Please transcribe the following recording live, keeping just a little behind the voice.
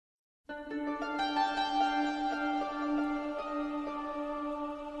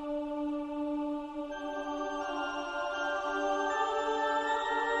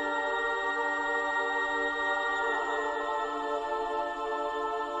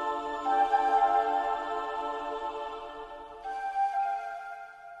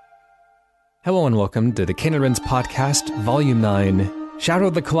Hello and welcome to the Canerin Podcast, Volume 9, Shadow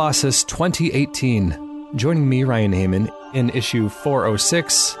of the Colossus 2018. Joining me, Ryan Heyman, in issue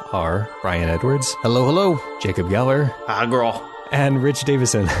 406 are Brian Edwards. Hello, hello. Jacob Geller. Agro. And Rich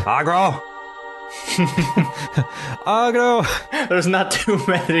Davison. Agro. Agro. There's not too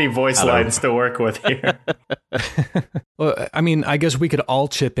many voice lines to work with here. Well, I mean, I guess we could all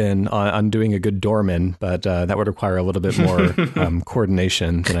chip in on doing a good doorman, but that would require a little bit more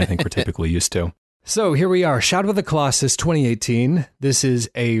coordination than I think we're typically used to. So here we are, Shadow of the Colossus 2018. This is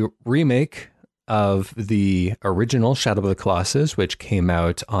a remake of the original Shadow of the Colossus, which came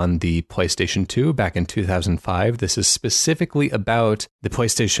out on the PlayStation 2 back in 2005. This is specifically about the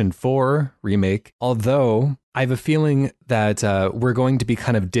PlayStation 4 remake, although I have a feeling that we're going to be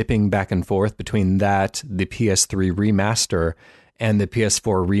kind of dipping back and forth between that, the PS3 remaster, and the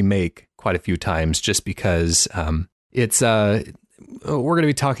PS4 remake quite a few times, just because it's we're going to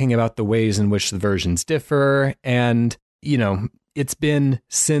be talking about the ways in which the versions differ. And, you know, it's been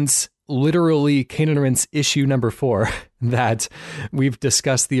since literally Canerin issue number 4 that we've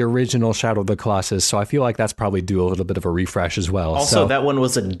discussed the original Shadow of the Colossus. So I feel like that's probably due a little bit of a refresh as well. Also, that one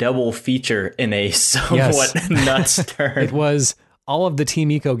was a double feature in a somewhat nuts turn. It was all of the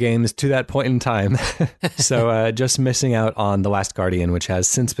Team Eco games to that point in time. So just missing out on The Last Guardian, which has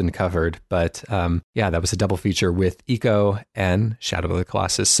since been covered. But yeah, that was a double feature with Eco and Shadow of the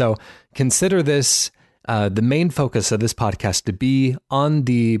Colossus. So consider this the main focus of this podcast to be on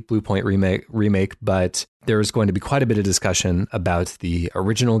the Bluepoint remake, but there's going to be quite a bit of discussion about the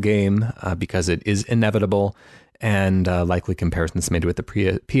original game because it is inevitable, and likely comparisons made with the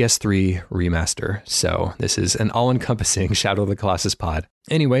PS3 remaster. So this is an all-encompassing Shadow of the Colossus pod.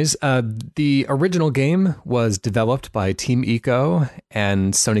 Anyways, the original game was developed by Team Eco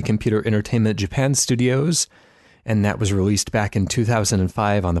and Sony Computer Entertainment Japan Studios, and that was released back in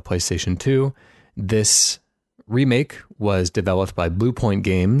 2005 on the PlayStation 2. This remake was developed by Bluepoint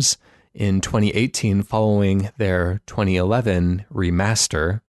Games in 2018 following their 2011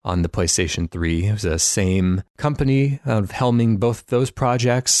 remaster on the PlayStation 3. It was the same company of helming both of those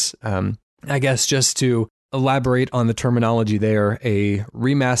projects. I guess just to elaborate on the terminology there, a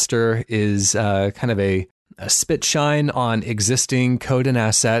remaster is kind of a spit shine on existing code and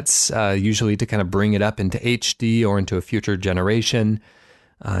assets, usually to kind of bring it up into HD or into a future generation.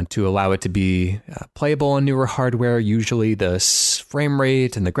 To allow it to be playable on newer hardware. Usually the frame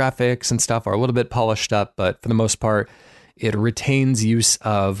rate and the graphics and stuff are a little bit polished up, but for the most part, it retains use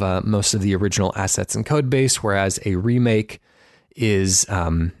of most of the original assets and code base, whereas a remake is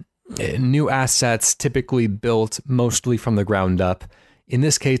new assets typically built mostly from the ground up. In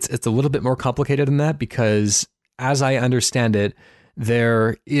this case, it's a little bit more complicated than that because, as I understand it,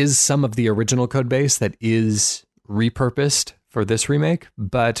 there is some of the original code base that is repurposed for this remake,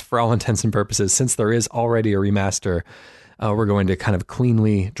 but for all intents and purposes, since there is already a remaster, we're going to kind of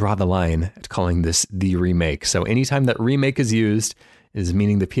cleanly draw the line at calling this the remake. So anytime that remake is used is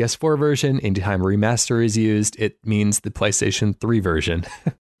meaning the PS4 version. Anytime remaster is used, it means the PlayStation 3 version.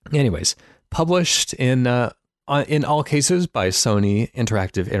 Anyways, published in all cases by Sony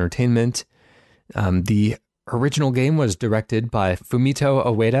Interactive Entertainment. The original game was directed by Fumito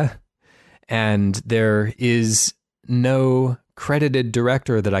Ueda, and there is no credited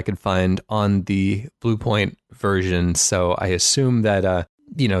director that I could find on the Bluepoint version, so I assume that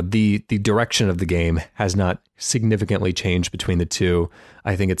the direction of the game has not significantly changed between the two.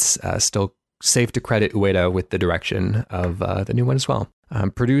 I think it's still safe to credit Ueda with the direction of the new one as well.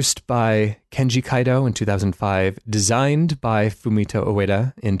 Produced by Kenji Kaito in 2005, designed by Fumito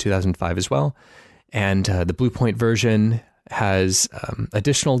Ueda in 2005 as well, and the Bluepoint version has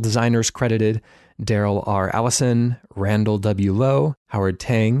additional designers credited: Daryl R. Allison, Randall W. Lowe, Howard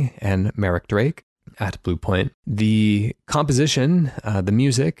Tang, and Merrick Drake at Bluepoint. The composition, the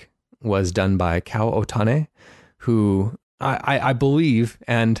music, was done by Kao Otane, who I believe,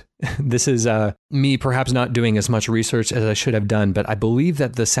 and this is me perhaps not doing as much research as I should have done, but I believe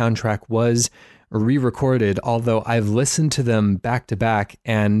that the soundtrack was re-recorded, although I've listened to them back to back,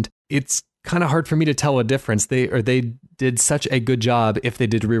 and it's kind of hard for me to tell a difference. They did such a good job, if they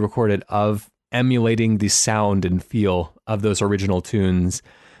did re-record it, of emulating the sound and feel of those original tunes,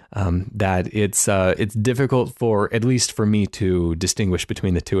 that it's difficult for, at least for me, to distinguish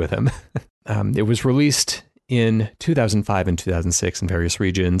between the two of them. It was released in 2005 and 2006 in various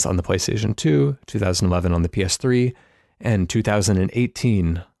regions on the PlayStation 2, 2011 on the PS3, and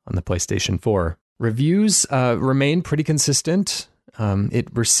 2018 on the PlayStation 4. Reviews remain pretty consistent. It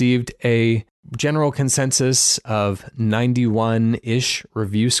received a general consensus of 91-ish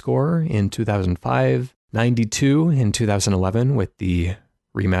review score in 2005, 92 in 2011 with the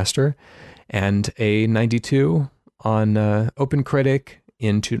remaster, and a 92 on OpenCritic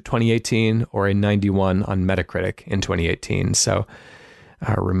in 2018, or a 91 on Metacritic in 2018. So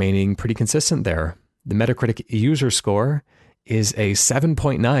remaining pretty consistent there. The Metacritic user score is a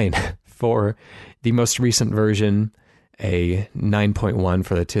 7.9 for the most recent version, a 9.1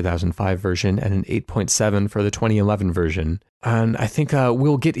 for the 2005 version, and an 8.7 for the 2011 version. And I think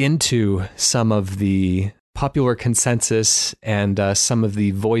we'll get into some of the popular consensus and some of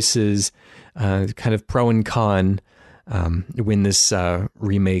the voices, kind of pro and con, when this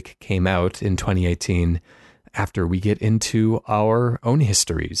remake came out in 2018, after we get into our own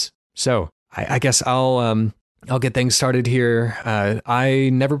histories. So I guess I'll get things started here. I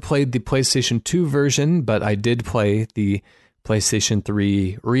never played the PlayStation 2 version, but I did play the PlayStation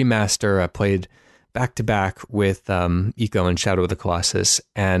 3 remaster. I played back-to-back with Ico and Shadow of the Colossus,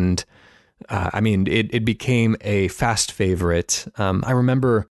 and it became a fast favorite. I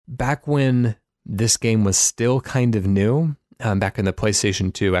remember back when this game was still kind of new, back in the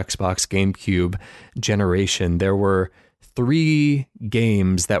PlayStation 2, Xbox, GameCube generation, there were 3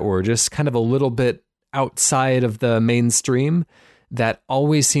 games that were just kind of a little bit outside of the mainstream that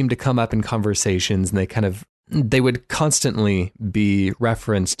always seemed to come up in conversations, and they would constantly be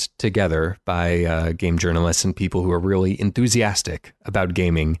referenced together by game journalists and people who are really enthusiastic about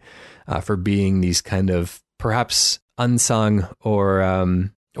gaming, for being these kind of perhaps unsung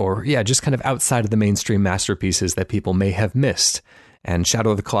or just kind of outside of the mainstream masterpieces that people may have missed. And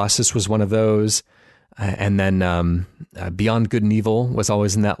Shadow of the Colossus was one of those. And then Beyond Good and Evil was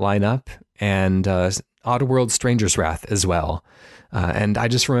always in that lineup, and Oddworld Stranger's Wrath as well. And I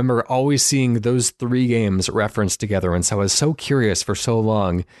just remember always seeing those 3 games referenced together. And so I was so curious for so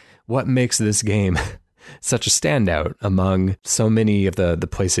long, what makes this game such a standout among so many of the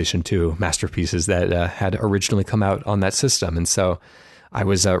PlayStation 2 masterpieces that had originally come out on that system. And so I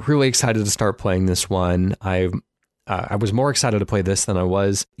was really excited to start playing this one. I was more excited to play this than I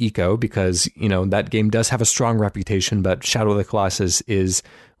was Ico, because, that game does have a strong reputation, but Shadow of the Colossus is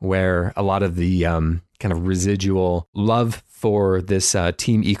where a lot of the kind of residual love for this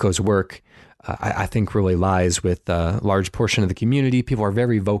Team Ico's work, I think, really lies with a large portion of the community. People are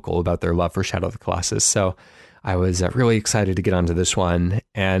very vocal about their love for Shadow of the Colossus. So I was really excited to get onto this one,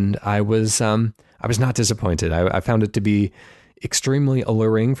 and I was not disappointed. I found it to be extremely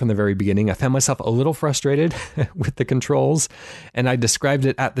alluring from the very beginning. I found myself a little frustrated with the controls, and I described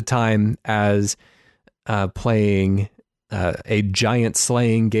it at the time as playing a giant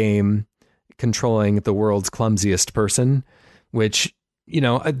slaying game, controlling the world's clumsiest person, which,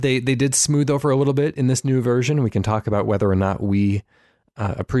 they did smooth over a little bit in this new version. We can talk about whether or not we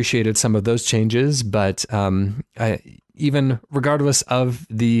appreciated some of those changes, but even regardless of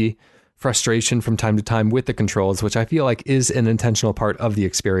the frustration from time to time with the controls, which I feel like is an intentional part of the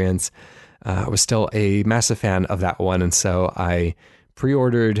experience, I was still a massive fan of that one. And so I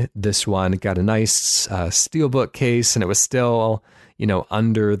pre-ordered this one, got a nice steelbook case, and it was still,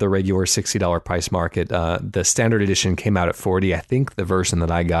 under the regular $60 price market. The standard edition came out at $40. I think the version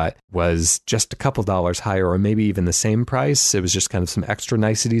that I got was just a couple dollars higher, or maybe even the same price. It was just kind of some extra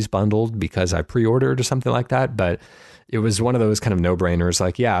niceties bundled because I pre-ordered or something like that. But it was one of those kind of no-brainers,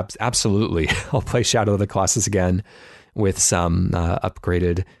 like, yeah, absolutely, I'll play Shadow of the Colossus again with some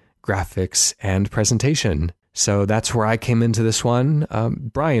upgraded graphics and presentation. So that's where I came into this one.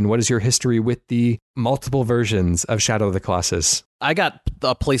 Brian, what is your history with the multiple versions of Shadow of the Colossus? I got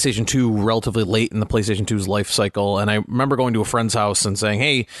a PlayStation 2 relatively late in the PlayStation 2's life cycle, and I remember going to a friend's house and saying,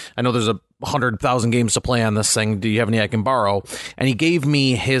 hey, I know there's 100,000 games to play on this thing. Do you have any I can borrow? And he gave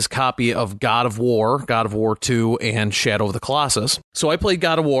me his copy of God of War 2, and Shadow of the Colossus. So I played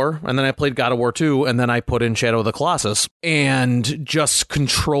God of War, and then I played God of War 2, and then I put in Shadow of the Colossus. And just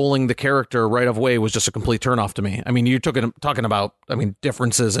controlling the character right away was just a complete turnoff to me. I mean, you're talking about,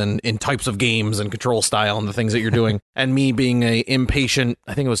 differences in types of games and control style and the things that you're doing. And me being a impatient,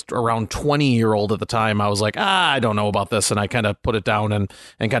 I think it was around 20-year-old at the time, I was like, I don't know about this. And I kind of put it down and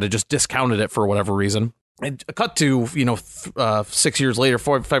kind of just discounted it for whatever reason. And cut to, 6 years later,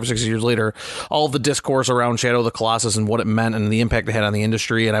 5 or 6 years later, all the discourse around Shadow of the Colossus and what it meant and the impact it had on the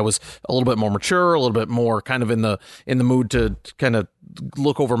industry. And I was a little bit more mature, a little bit more kind of in the mood to kind of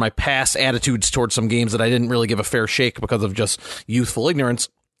look over my past attitudes towards some games that I didn't really give a fair shake because of just youthful ignorance.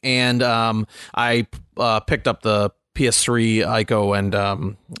 and I picked up the PS3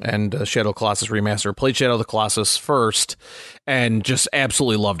 Ico and Shadow of the Colossus remaster. Played Shadow of the Colossus first, and just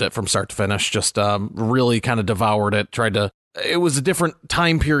absolutely loved it from start to finish. Just really kind of devoured it. It was a different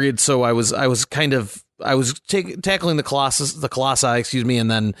time period, so I was tackling the Colossi, excuse me, and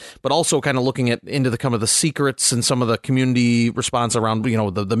then, but also kind of looking into the secrets and some of the community response around,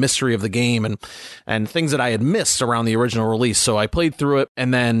 the mystery of the game and things that I had missed around the original release. So I played through it,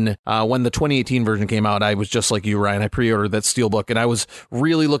 and then when the 2018 version came out, I was just like you, Ryan. I pre-ordered that Steelbook, and I was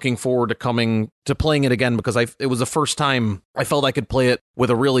really looking forward to playing it again, because it was the first time I felt I could play it with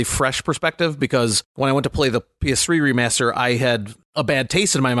a really fresh perspective, because when I went to play the PS3 remaster, I had a bad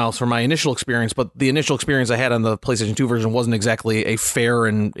taste in my mouth from my initial experience, but the initial experience I had on the PlayStation 2 version wasn't exactly a fair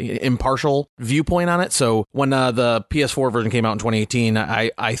and impartial viewpoint on it. So when the PS4 version came out in 2018,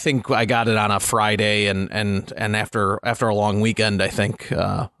 I think I got it on a Friday, and after a long weekend, I think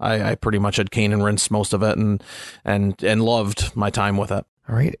I pretty much had cane and rinsed most of it, and loved my time with it.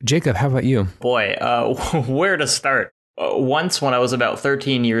 All right, Jacob, how about you? Boy, where to start? Once when I was about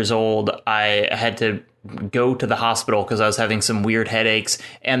 13 years old, I had to go to the hospital because I was having some weird headaches,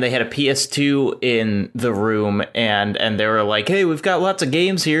 and they had a PS2 in the room, and they were like, hey, we've got lots of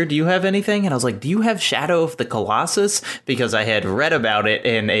games here. Do you have anything? And I was like, do you have Shadow of the Colossus? Because I had read about it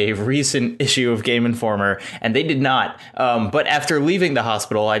in a recent issue of Game Informer, and they did not. But after leaving the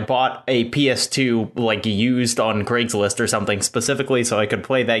hospital, I bought a PS2 like used on Craigslist or something specifically so I could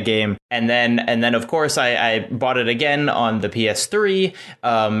play that game. And then of course I bought it again on the PS3,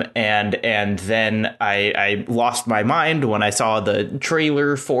 and then I lost my mind when I saw the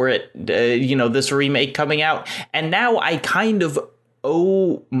trailer for it, this remake coming out. And now I kind of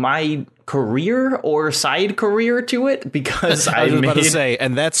owe my career or side career to it, because I was about to say,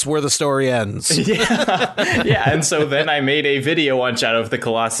 and that's where the story ends. Yeah. And so then I made a video on Shadow of the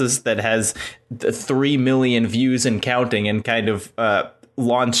Colossus that has 3 million views and counting, and kind of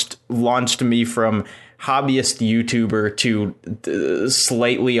launched me from hobbyist YouTuber to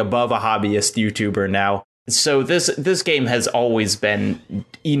slightly above a hobbyist YouTuber now. So this game has always been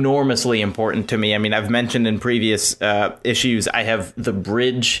enormously important to me. I mean, I've mentioned in previous issues, I have the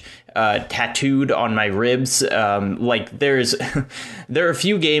bridge tattooed on my ribs. There are a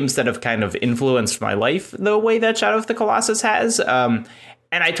few games that have kind of influenced my life the way that Shadow of the Colossus has. And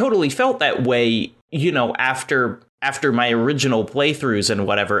I totally felt that way, after my original playthroughs and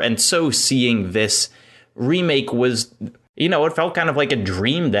whatever. And so seeing this remake was, it felt kind of like a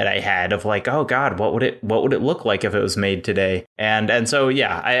dream that I had of like, oh God, what would it look like if it was made today? And so,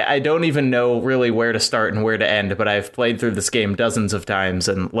 yeah, I don't even know really where to start and where to end, but I've played through this game dozens of times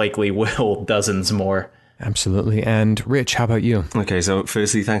and likely will dozens more. Absolutely. And Rich, how about you? Okay, so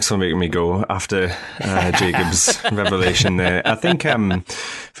firstly, thanks for making me go after Jacob's revelation there. I think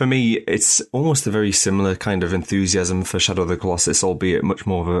for me, it's almost a very similar kind of enthusiasm for Shadow of the Colossus, albeit much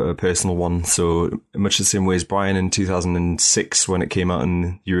more of a personal one. So much the same way as Brian in 2006 when it came out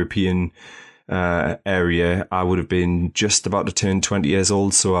in European area, I would have been just about to turn 20 years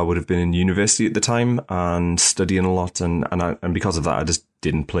old, so I would have been in university at the time and studying a lot, and because of that, I just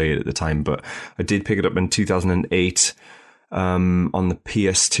didn't play it at the time. But I did pick it up in 2008 on the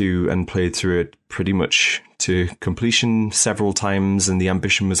PS2 and played through it pretty much to completion several times, and the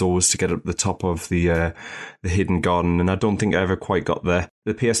ambition was always to get up the top of the hidden garden, and I don't think I ever quite got there.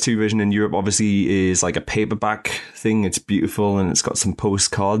 The PS2 version in Europe obviously is like a paperback thing. It's beautiful, and it's got some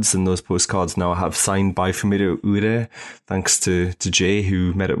postcards, and those postcards now have signed by Fumito Ueda, thanks to Jay,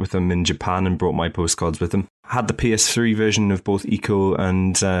 who met up with them in Japan and brought my postcards with him. I had the PS3 version of both Ico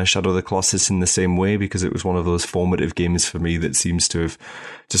and Shadow of the Colossus in the same way, because it was one of those formative games for me that seems to have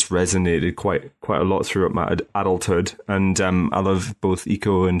just resonated quite a lot throughout my adulthood. And I love both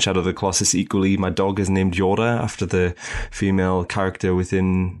Ico and Shadow of the Colossus equally. My dog is named Yoda after the female character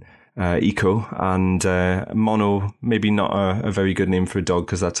within Ico, and Mono, maybe not a very good name for a dog,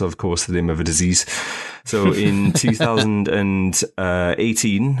 because that's of course the name of a disease. So in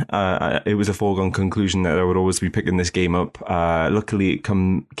 2018, it was a foregone conclusion that I would always be picking this game up. Luckily it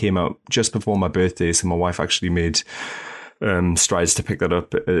came out just before my birthday, so my wife actually made strides to pick that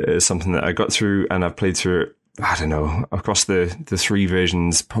up as something that I got through, and I've played through it, I don't know, across the 3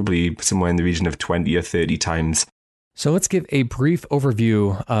 versions, probably somewhere in the region of 20 or 30 times. So let's give a brief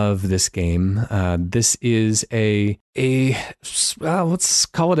overview of this game. This is let's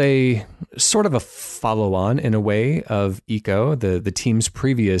call it a sort of a follow-on in a way of Ico, the team's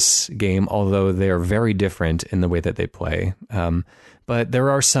previous game, although they are very different in the way that they play. But there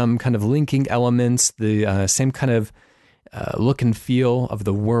are some kind of linking elements, the same kind of look and feel of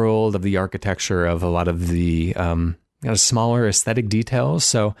the world, of the architecture, of a lot of the kind of smaller aesthetic details.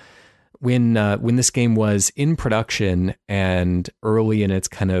 So when this game was in production and early in its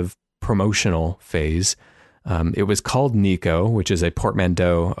kind of promotional phase, it was called Nico, which is a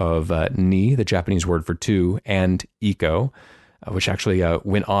portmanteau of ni, the Japanese word for two, and Eco, which actually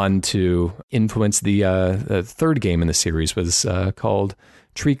went on to influence the third game in the series, was called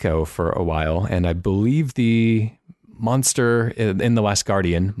Trico for a while. And I believe the monster in The Last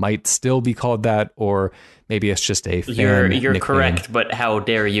Guardian might still be called that, or maybe it's just a fan You're nickname. correct, but how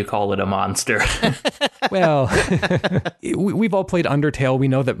dare you call it a monster? Well, we've all played Undertale. We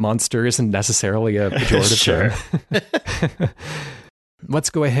know that monster isn't necessarily a pejorative term.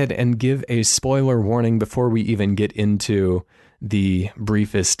 Let's go ahead and give a spoiler warning before we even get into the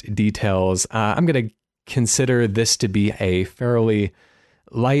briefest details. I'm going to consider this to be a fairly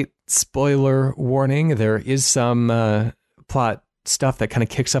light spoiler warning. There is some plot stuff that kind of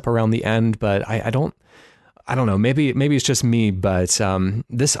kicks up around the end, but I don't know. Maybe it's just me, but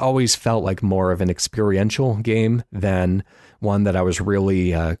this always felt like more of an experiential game than one that I was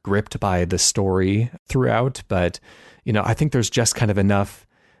really gripped by the story throughout. But I think there's just kind of enough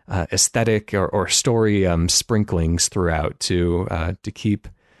aesthetic or story sprinklings throughout to keep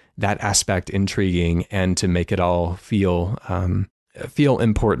that aspect intriguing and to make it all feel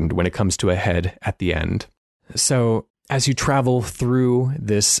important when it comes to a head at the end. So as you travel through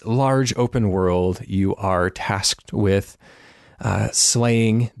this large open world, you are tasked with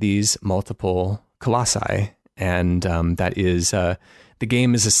slaying these multiple colossi. And that is, the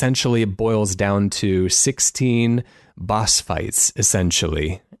game is essentially, it boils down to 16 boss fights,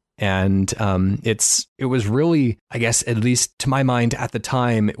 essentially. And it was really, I guess, at least to my mind at the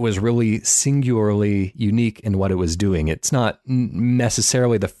time, it was really singularly unique in what it was doing. It's not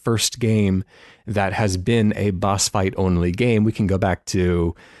necessarily the first game that has been a boss fight only game. We can go back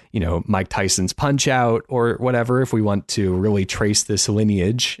to, Mike Tyson's Punch Out or whatever, if we want to really trace this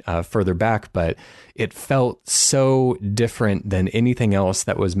lineage further back. But it felt so different than anything else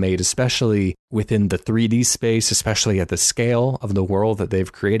that was made, especially within the 3D space, especially at the scale of the world that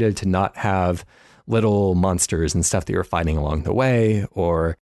they've created, to not have little monsters and stuff that you're fighting along the way.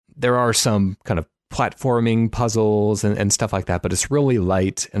 Or there are some kind of platforming puzzles and stuff like that, but it's really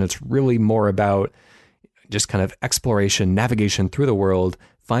light, and it's really more about just kind of exploration, navigation through the world,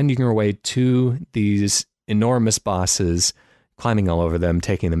 finding your way to these enormous bosses, climbing all over them,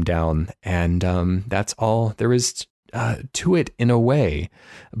 taking them down. And that's all there is to it in a way.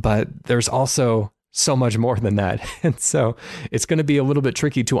 But there's also so much more than that. And so it's going to be a little bit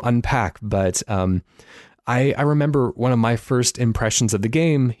tricky to unpack. But I remember one of my first impressions of the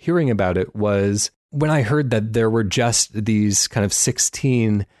game, hearing about it, was when I heard that there were just these kind of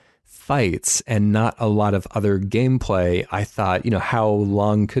 16 fights and not a lot of other gameplay. I thought, how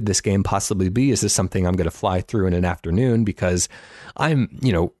long could this game possibly be? Is this something I'm going to fly through in an afternoon? Because I'm,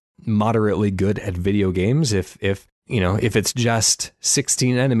 moderately good at video games. If it's just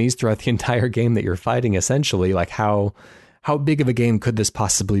 16 enemies throughout the entire game that you're fighting, essentially, like how big of a game could this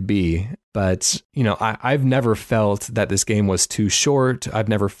possibly be? But, I've never felt that this game was too short. I've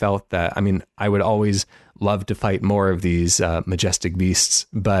never felt that. I would always love to fight more of these majestic beasts,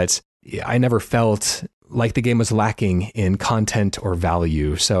 but I never felt like the game was lacking in content or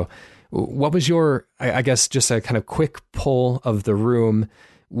value. So what was your, I guess, just a kind of quick poll of the room?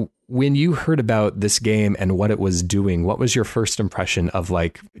 When you heard about this game and what it was doing, what was your first impression of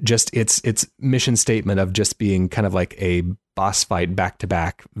like just its mission statement of just being kind of like a boss fight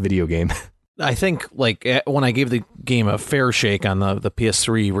back-to-back video game? I think like when I gave the game a fair shake on the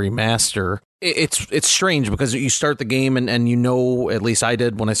PS3 remaster, it's strange because you start the game and at least I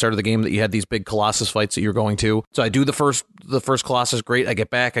did when I started the game, that you had these big Colossus fights that you're going to. So I do the first Colossus, great. I get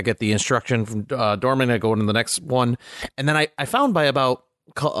back, I get the instruction from Dorman, I go into the next one, and then I found by about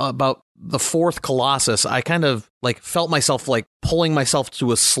the fourth Colossus, I kind of like felt myself like pulling myself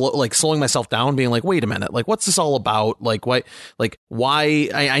to a slowing myself down, being like, wait a minute, like what's this all about? Like why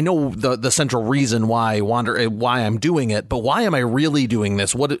I know the central reason why I'm doing it, but why am I really doing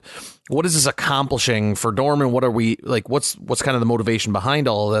this? What is this accomplishing for Dorman? What are we like? What's kind of the motivation behind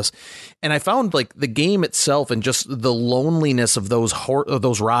all of this? And I found like the game itself and just the loneliness of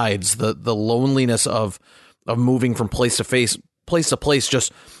those rides, the loneliness of moving from place to place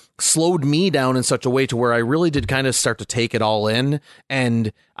just slowed me down in such a way to where I really did kind of start to take it all in.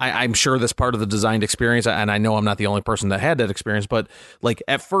 And I'm sure that's part of the designed experience. And I know I'm not the only person that had that experience, but like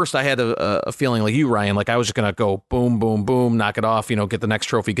at first I had a feeling like you, Ryan, like I was just going to go boom, boom, boom, knock it off, get the next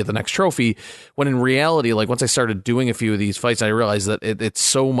trophy. When in reality, like once I started doing a few of these fights, I realized that it's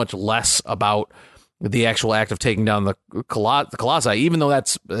so much less about the actual act of taking down the Colossi, even though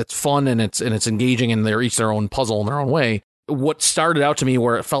that's fun and it's engaging and they're each their own puzzle in their own way. What started out to me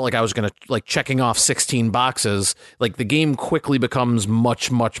where it felt like I was going to like checking off 16 boxes, like the game quickly becomes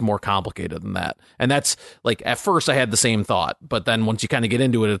much, much more complicated than that. And that's like, at first I had the same thought, but then once you kind of get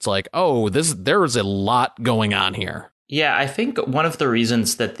into it, it's like, oh, there's a lot going on here. Yeah, I think one of the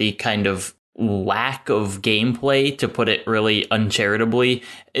reasons that the kind of lack of gameplay, to put it really uncharitably,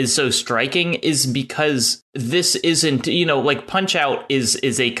 is so striking is because this isn't, like Punch Out is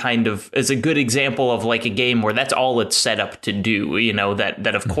a good example of like a game where that's all it's set up to do,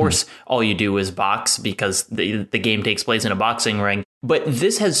 that of course all you do is box because the game takes place in a boxing ring. But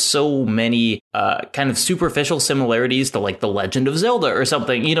this has so many kind of superficial similarities to like The Legend of Zelda or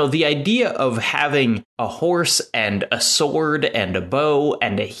something. The idea of having a horse and a sword and a bow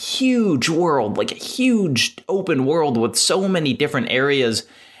and a huge world, like a huge open world with so many different areas,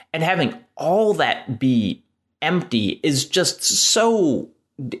 and having all that be empty is just so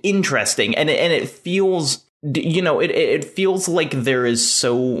interesting. And it feels, it feels like there is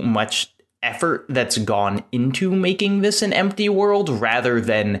so much effort that's gone into making this an empty world rather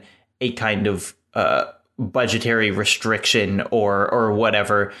than a kind of budgetary restriction or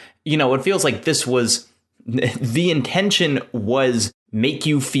whatever. It feels like this was the intention was make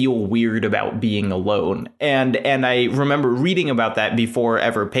you feel weird about being alone. And I remember reading about that before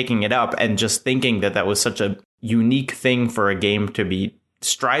ever picking it up and just thinking that was such a unique thing for a game to be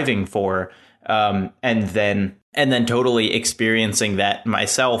striving for. And then totally experiencing that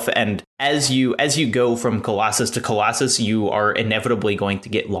myself. And as you go from Colossus to Colossus, you are inevitably going to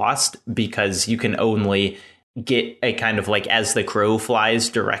get lost because you can only get a kind of like as the crow flies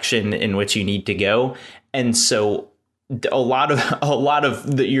direction in which you need to go. And so a lot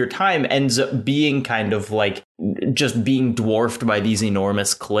of your time ends up being kind of like just being dwarfed by these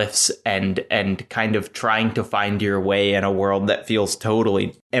enormous cliffs and kind of trying to find your way in a world that feels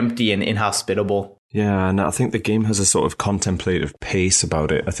totally empty and inhospitable. Yeah, and I think the game has a sort of contemplative pace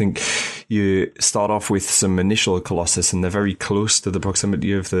about it. I think you start off with some initial Colossus, and they're very close to the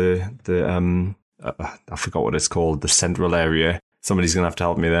proximity of the I forgot what it's called, the central area. Somebody's going to have to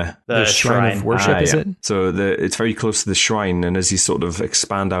help me there. The shrine of worship, is it? So it's very close to the shrine, and as you sort of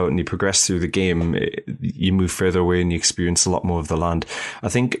expand out and you progress through the game, you move further away and you experience a lot more of the land. I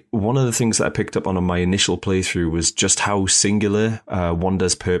think one of the things that I picked up on my initial playthrough was just how singular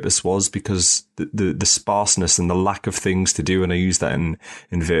Wanda's purpose was, because the sparseness and the lack of things to do, and I use that in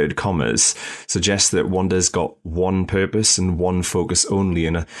inverted commas, suggests that Wanda's got one purpose and one focus only,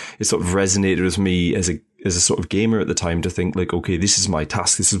 and it sort of resonated with me as a sort of gamer at the time to think like, okay, this is my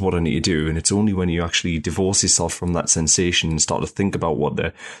task, this is what I need to do. And it's only when you actually divorce yourself from that sensation and start to think about what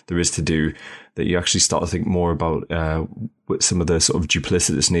there is to do that you actually start to think more about some of the sort of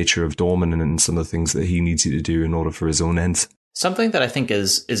duplicitous nature of Dorman and some of the things that he needs you to do in order for his own ends. Something that I think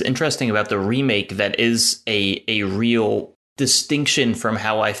is interesting about the remake that is a real distinction from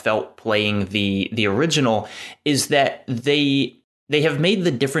how I felt playing the original is that they have made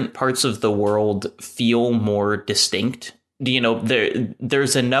the different parts of the world feel more distinct.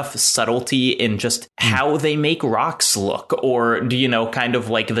 There's enough subtlety in just how they make rocks look, or kind of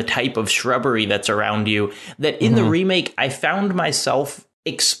like the type of shrubbery that's around you, that in the remake, I found myself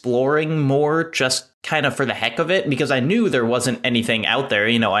exploring more just kind of for the heck of it, because I knew there wasn't anything out there.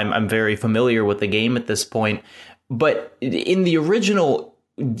 I'm very familiar with the game at this point, but in the original,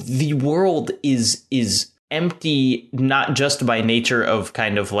 the world is empty, not just by nature of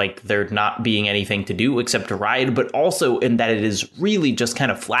kind of like there not being anything to do except to ride, but also in that it is really just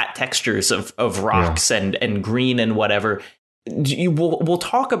kind of flat textures of rocks and green and whatever. We'll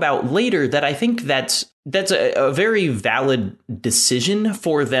talk about later that I think that's a very valid decision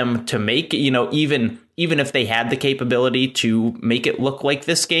for them to make. Even if they had the capability to make it look like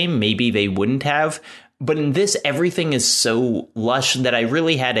this game, maybe they wouldn't have. But in this, everything is so lush that I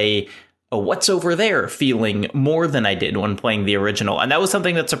really had a what's over there feeling more than I did when playing the original. And that was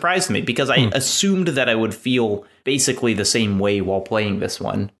something that surprised me, because I assumed that I would feel basically the same way while playing this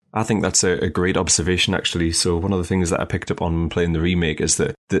one. I think that's a great observation, actually. So one of the things that I picked up on playing the remake is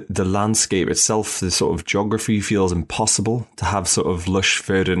that the landscape itself, the sort of geography, feels impossible to have sort of lush,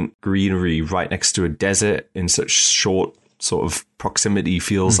 verdant greenery right next to a desert in such short sort of proximity.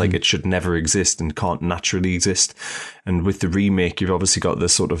 Feels like it should never exist and can't naturally exist. And with the remake, you've obviously got the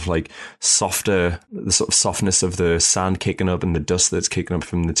sort of softness of the sand kicking up and the dust that's kicking up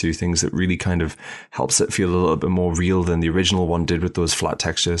from the two things that really kind of helps it feel a little bit more real than the original one did with those flat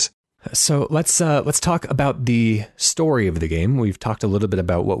textures. So let's talk about the story of the game. We've talked a little bit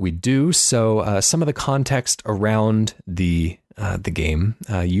about what we do. So some of the context around the the game.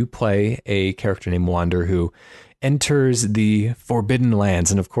 You play a character named Wander who enters the Forbidden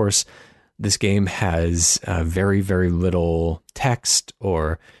Lands. And of course, this game has very, very little text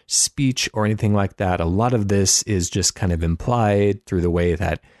or speech or anything like that. A lot of this is just kind of implied through the way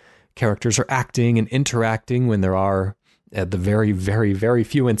that characters are acting and interacting when there are at the very, very, very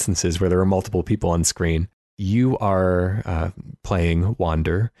few instances where there are multiple people on screen. You are playing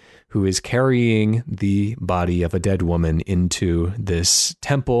Wander, who is carrying the body of a dead woman into this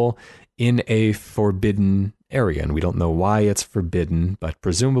temple in a forbidden area. And we don't know why it's forbidden, but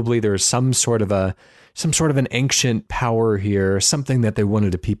presumably there's some sort of an ancient power here, something that they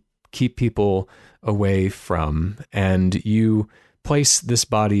wanted to keep people away from. And you place this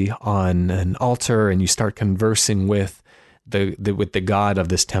body on an altar and you start conversing with the god of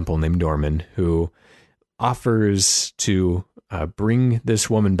this temple named Dorman, who offers to bring this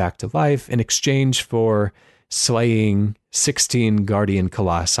woman back to life in exchange for slaying 16 guardian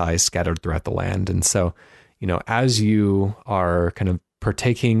colossi scattered throughout the land. And so, as you are kind of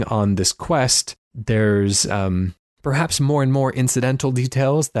partaking on this quest, there's perhaps more and more incidental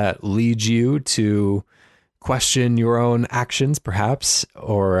details that lead you to question your own actions, perhaps,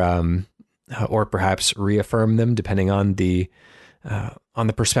 or perhaps reaffirm them, depending on the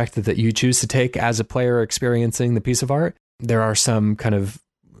perspective that you choose to take as a player experiencing the piece of art. There are some kind of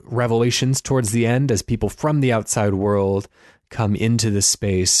revelations towards the end as people from the outside world come into this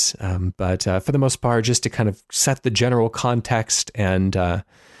space. But for the most part, just to kind of set the general context and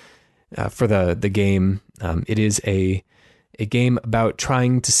for the game, it is a game about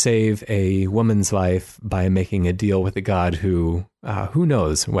trying to save a woman's life by making a deal with a god who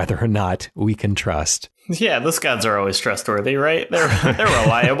knows whether or not we can trust. Yeah, those gods are always trustworthy, right? They're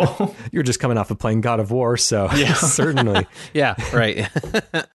reliable. You're just coming off of playing God of War, so yeah. Certainly. Yeah, right.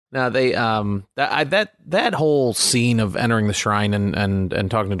 Now they that whole scene of entering the shrine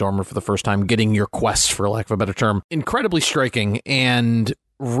and talking to Dormer for the first time, getting your quest, for lack of a better term, incredibly striking and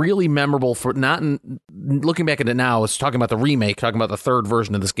really memorable. For not looking back at it now, it's talking about the remake, talking about the third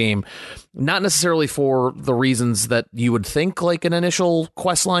version of this game, not necessarily for the reasons that you would think like an initial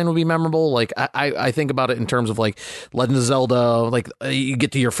quest line would be memorable. Like I think about it in terms of like Legend of Zelda, like you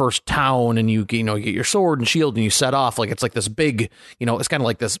get to your first town and you get your sword and shield and you set off. Like it's like this big, it's kind of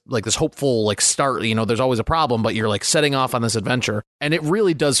like this hopeful like start. There's always a problem, but you're like setting off on this adventure, and it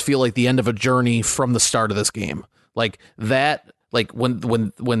really does feel like the end of a journey from the start of this game. Like that. Like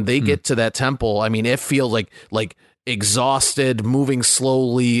when they get to that temple, I mean, it feels like exhausted, moving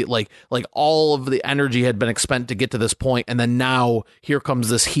slowly, like all of the energy had been expended to get to this point, and then now here comes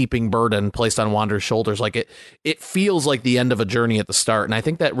this heaping burden placed on Wander's shoulders. Like it feels like the end of a journey at the start, and I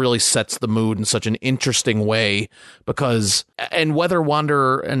think that really sets the mood in such an interesting way. Because, and whether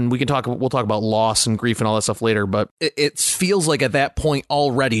Wander, and we'll talk about loss and grief and all that stuff later, but it feels like at that point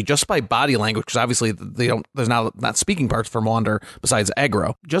already, just by body language, because obviously there's not speaking parts from Wander besides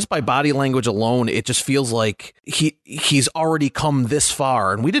aggro. Just by body language alone, it just feels like he's already come this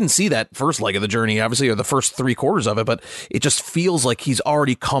far. And we didn't see that first leg of the journey, obviously, or the first 3/4 of it, but it just feels like he's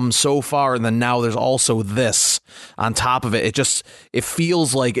already come so far. And then now there's also this on top of it. It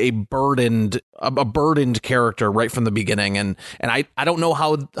feels like a burdened character right from the beginning. And I don't know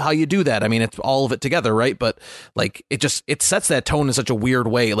how you do that. I mean, it's all of it together, right? But like, it sets that tone in such a weird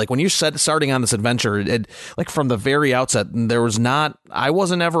way. Like when you're starting on this adventure, like from the very outset, I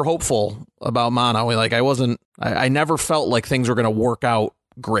wasn't ever hopeful about Mono. Like I never felt like things were going to work out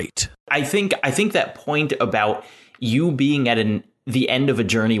great. I think that point about you being at the end of a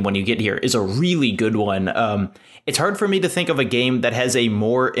journey when you get here is a really good one. It's hard for me to think of a game that has a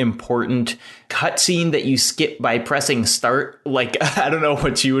more important cutscene that you skip by pressing start. Like, I don't know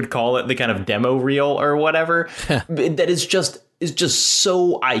what you would call it, the kind of demo reel or whatever. That is just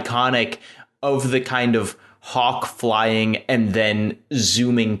so iconic of the kind of Hawk flying and then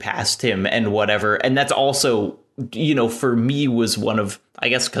zooming past him and whatever. And that's also, for me was one of, I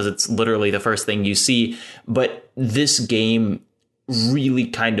guess, because it's literally the first thing you see. But this game really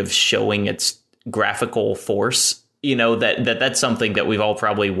kind of showing its graphical force, that's something that we've all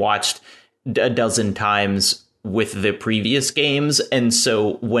probably watched a dozen times with the previous games. And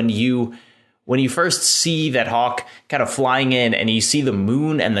so when you first see that Hawk kind of flying in and you see the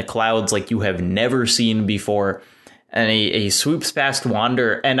moon and the clouds like you have never seen before, and he swoops past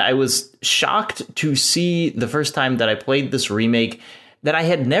Wander, and I was shocked to see the first time that I played this remake that I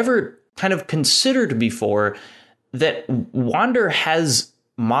had never kind of considered before, that Wander has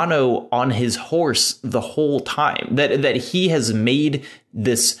Mono on his horse the whole time, that he has made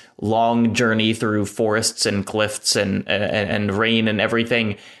this long journey through forests and cliffs and rain and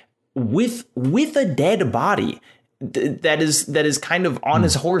everything with a dead body. that is kind of on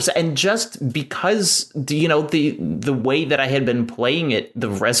his horse. And just because, you know, the way that I had been playing it, the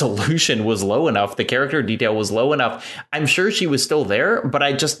resolution was low enough, the character detail was low enough. I'm sure she was still there, but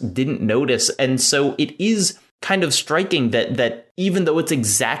I just didn't notice. And so it is kind of striking that even though it's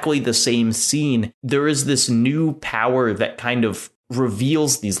exactly the same scene, there is this new power that kind of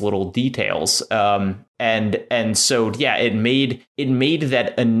reveals these little details. And so, yeah, it made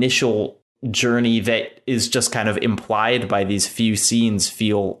that initial journey that is just kind of implied by these few scenes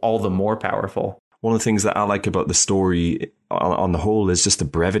feel all the more powerful. One of the things that I like about the story on the whole is just the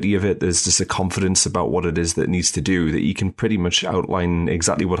brevity of it. There's just a confidence about what it is that it needs to do that you can pretty much outline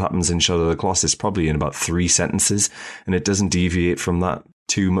exactly what happens in Shadow of the Colossus probably in about 3 sentences, and it doesn't deviate from that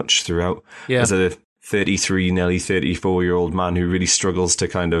too much throughout. Yeah. As a 33, nearly 34-year-old man who really struggles to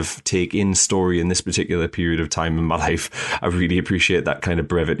kind of take in story in this particular period of time in my life, I really appreciate that kind of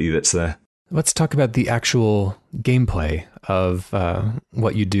brevity that's there. Let's talk about the actual gameplay of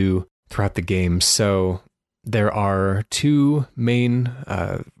what you do throughout the game. So there are 2 main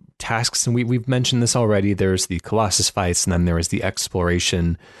tasks, and we've mentioned this already. There's the Colossus fights, and then there is the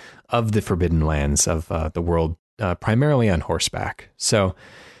exploration of the Forbidden Lands of the world, primarily on horseback. So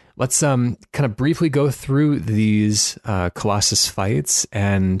let's kind of briefly go through these Colossus fights,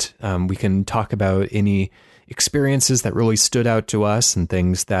 and we can talk about any experiences that really stood out to us and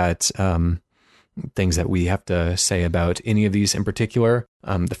things that we have to say about any of these in particular.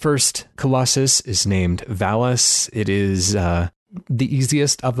 The first Colossus is named Valus. It is the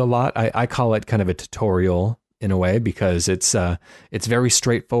easiest of the lot. I call it kind of a tutorial in a way because it's very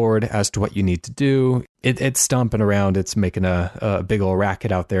straightforward as to what you need to do. It's stomping around. It's making a big old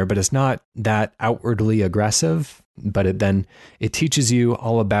racket out there, but it's not that outwardly aggressive. But it teaches you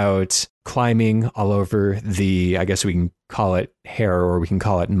all about climbing all over the, I guess we can call it hair, or we can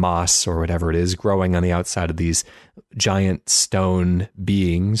call it moss, or whatever it is, growing on the outside of these giant stone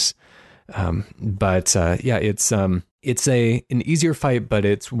beings. It's an easier fight, but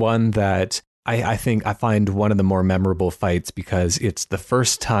it's one that I think I find one of the more memorable fights because it's the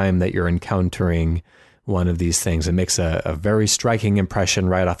first time that you're encountering one of these things. It makes a very striking impression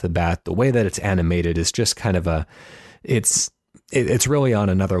right off the bat. The way that it's animated is just kind of it's really on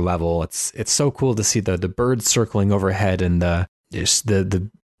another level. It's so cool to see the birds circling overhead and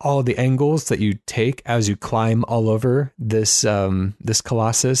all the angles that you take as you climb all over this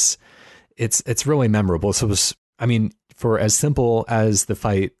Colossus. It's really memorable. So for as simple as the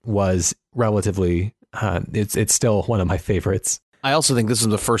fight was relatively, it's still one of my favorites. I also think this is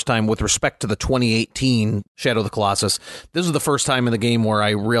the first time, with respect to the 2018 Shadow of the Colossus, this is the first time in the game where I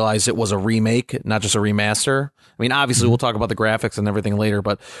realized it was a remake, not just a remaster. I mean, obviously, we'll talk about the graphics and everything later,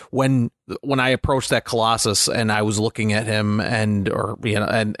 but when I approached that Colossus and I was looking at him and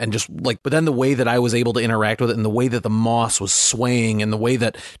just like, but then the way that I was able to interact with it and the way that the moss was swaying and the way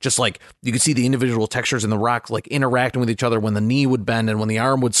that just like you could see the individual textures in the rocks like interacting with each other when the knee would bend and when the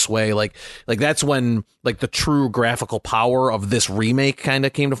arm would sway, like that's when like the true graphical power of this remake kind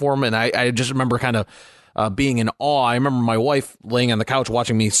of came to form. And I just remember kind of being in awe. I remember my wife laying on the couch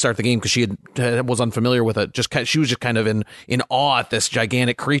watching me start the game because she was unfamiliar with it. She was just kind of in awe at this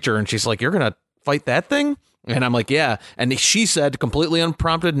gigantic creature, and she's like, "You're gonna fight that thing?" And I'm like, "Yeah." And she said, completely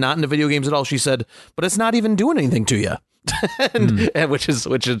unprompted, not into video games at all, she said, "But it's not even doing anything to you." and which is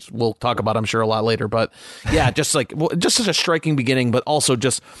we'll talk about, I'm sure, a lot later. But yeah, just such a striking beginning, but also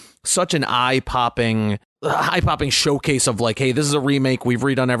just such an eye-popping showcase of like, hey, this is a remake. We've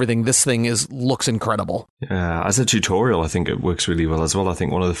redone everything. This thing looks incredible. Yeah, as a tutorial, I think it works really well as well. I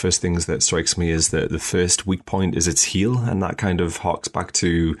think one of the first things that strikes me is that the first weak point is its heel, and that kind of harks back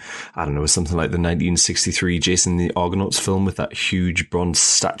to, I don't know, something like the 1963 Jason the Argonauts film with that huge bronze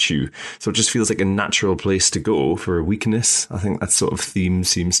statue. So it just feels like a natural place to go for a weakness. I think that sort of theme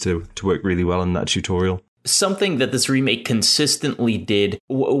seems to work really well in that tutorial. Something that this remake consistently did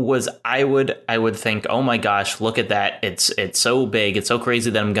was I would think, oh my gosh, look at that. It's so big. It's so crazy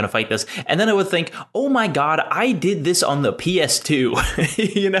that I'm going to fight this. And then I would think, oh my God, I did this on the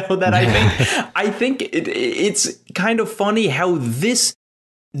PS2. You know, that I think it's kind of funny how this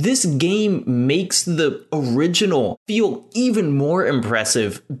game makes the original feel even more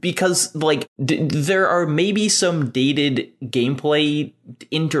impressive because, like, there are maybe some dated gameplay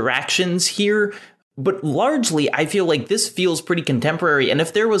interactions here, but largely, I feel like this feels pretty contemporary. And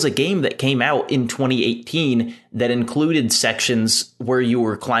if there was a game that came out in 2018 that included sections where you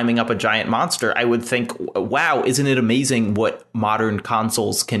were climbing up a giant monster, I would think, wow, isn't it amazing what modern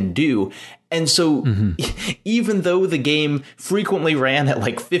consoles can do? And so even though the game frequently ran at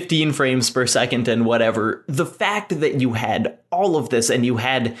like 15 frames per second and whatever, the fact that you had all of this and you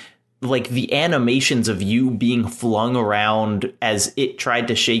had like the animations of you being flung around as it tried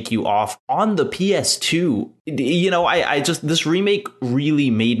to shake you off on the PS2, I just, this remake really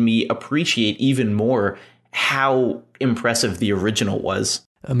made me appreciate even more how impressive the original was.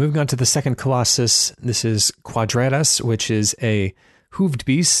 Moving on to the second Colossus, this is Quadratus, which is a hooved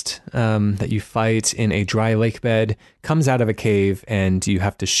beast that you fight in a dry lake bed, comes out of a cave, and you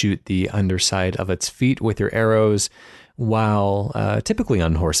have to shoot the underside of its feet with your arrows while typically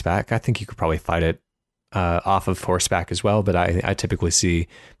on horseback. I think you could probably fight it off of horseback as well, but I typically see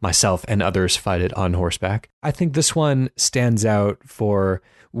myself and others fight it on horseback. I think this one stands out for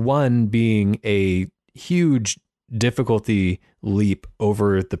one being a huge difficulty leap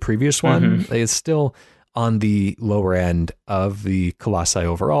over the previous one. It's still on the lower end of the Colossi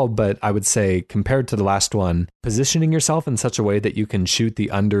overall, but I would say compared to the last one, positioning yourself in such a way that you can shoot the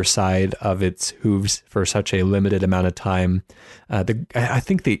underside of its hooves for such a limited amount of time. I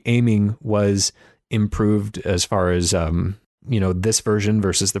think the aiming was improved as far as this version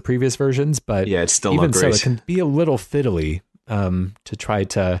versus the previous versions, but yeah, it's still even not great. so, it can be a little fiddly to try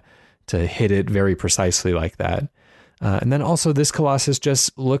to hit it very precisely like that. And then also this Colossus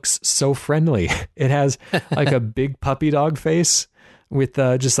just looks so friendly. It has like a big puppy dog face with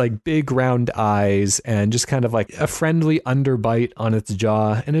just like big round eyes and just kind of like a friendly underbite on its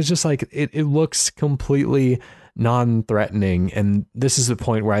jaw. And it's just like, it looks completely non-threatening. And this is the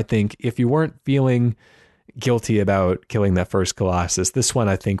point where I think if you weren't feeling guilty about killing that first Colossus, this one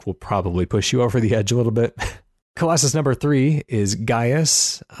I think will probably push you over the edge a little bit. Colossus number 3 is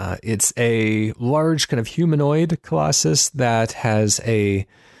Gaius. It's a large kind of humanoid Colossus that has a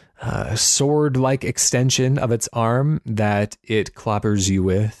sword-like extension of its arm that it clobbers you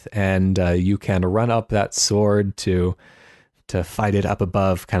with, and you can run up that sword to fight it up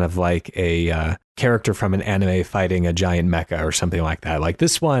above, kind of like a character from an anime fighting a giant mecha or something like that. Like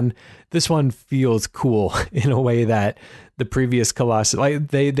this one feels cool in a way that the previous Colossus, like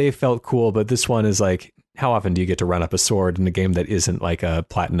they felt cool, but this one is like, how often do you get to run up a sword in a game that isn't like a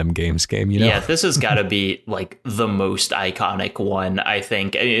Platinum Games game, Yeah, this has got to be like the most iconic one, I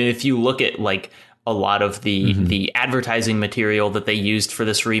think. If you look at like a lot of the advertising material that they used for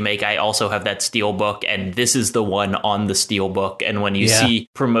this remake, I also have that steelbook, and this is the one on the steelbook. And when you see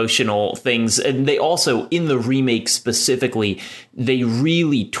promotional things, and they also, in the remake specifically, they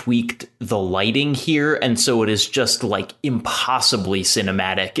really tweaked the lighting here, and so it is just like impossibly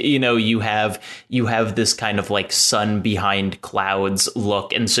cinematic. You have this kind of like sun behind clouds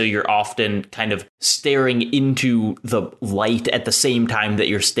look, and so you're often kind of staring into the light at the same time that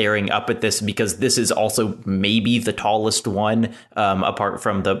you're staring up at this, because this is also maybe the tallest one, apart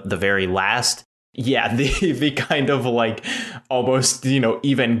from the very last. Yeah, the kind of like almost,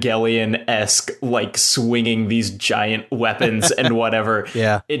 Evangelion-esque, like swinging these giant weapons and whatever.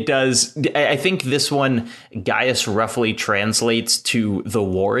 Yeah. It does. I think this one, Gaius, roughly translates to the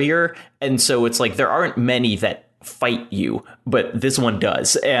warrior. And so it's like there aren't many that fight you, but this one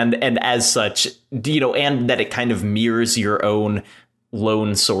does. And as such, and that it kind of mirrors your own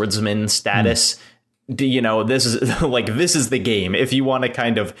lone swordsman status. This is the game. If you want to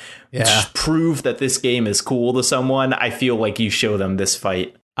kind of prove that this game is cool to someone, I feel like you show them this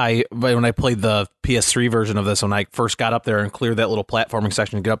fight. When I played the PS3 version of this, when I first got up there and cleared that little platforming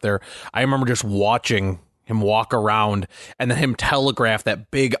section to get up there, I remember just watching him walk around and then him telegraph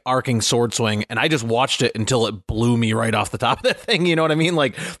that big arcing sword swing, and I just watched it until it blew me right off the top of that thing. You know what I mean?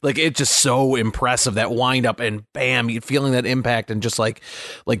 Like it's just so impressive, that wind up and bam, you feeling that impact, and just like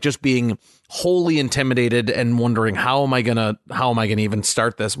just being wholly intimidated and wondering how am I gonna even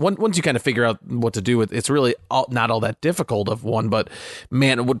start this. Once you kind of figure out what to do with it's really not all that difficult of one, but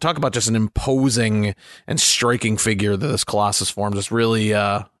man, we'll talk about just an imposing and striking figure that this Colossus forms. It's really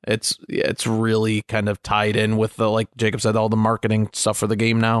it's really kind of tied in with the, like Jacob said, all the marketing stuff for the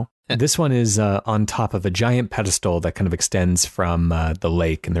game now. This one is on top of a giant pedestal that kind of extends from the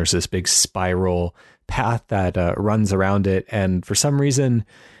lake, and there's this big spiral path that runs around it, and for some reason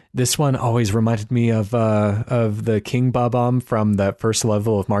this one always reminded me of the King Bob-omb from that first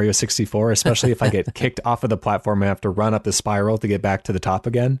level of Mario 64, especially if I get kicked off of the platform and have to run up the spiral to get back to the top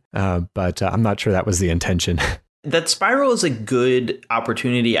again. But I'm not sure that was the intention. That spiral is a good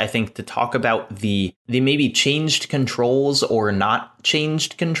opportunity, I think, to talk about the maybe changed controls or not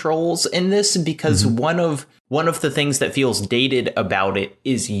changed controls in this, because one of the things that feels dated about it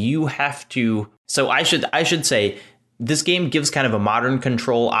is you have to. So I should say, this game gives kind of a modern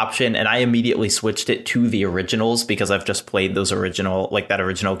control option, and I immediately switched it to the originals because I've just played that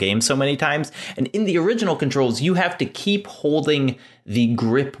original game so many times. And in the original controls, you have to keep holding the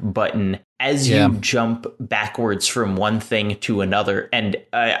grip button as you jump backwards from one thing to another. And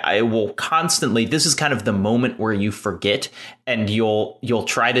I will constantly, this is kind of the moment where you forget, and you'll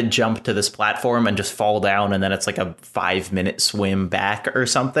try to jump to this platform and just fall down, and then it's like a 5-minute swim back or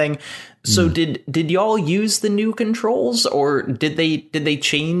something. So did y'all use the new controls, or did they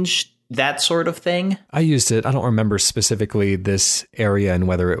change that sort of thing? I used it. I don't remember specifically this area and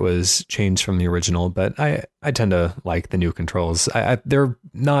whether it was changed from the original, but I tend to like the new controls. They're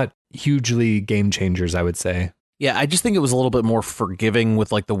not hugely game changers, I would say. Yeah, I just think it was a little bit more forgiving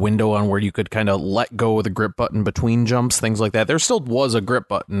with like the window on where you could kind of let go of the grip button between jumps, things like that. There still was a grip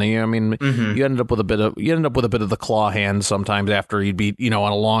button. I mean, you ended up with a bit of the claw hand sometimes after you'd be,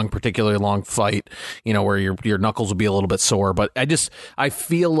 on a particularly long fight, where your knuckles would be a little bit sore. But I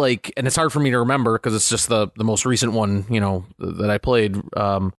feel like, and it's hard for me to remember because it's just the most recent one, that I played.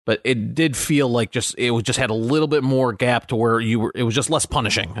 But it did feel like it just had a little bit more gap to where it was just less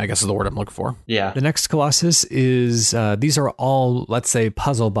punishing, I guess is the word I'm looking for. Yeah. The next Colossus is these are all, let's say,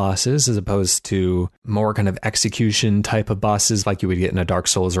 puzzle bosses as opposed to more kind of execution type of bosses like you would get in a Dark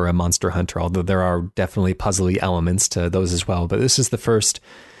Souls or a Monster Hunter, although there are definitely puzzly elements to those as well. But this is the first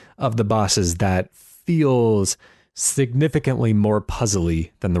of the bosses that feels significantly more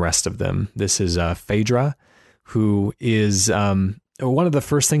puzzly than the rest of them. This is Phaedra, who is one of the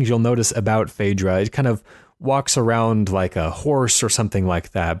first things you'll notice about Phaedra. It kind of walks around like a horse or something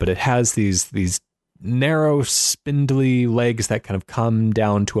like that, but it has these narrow, spindly legs that kind of come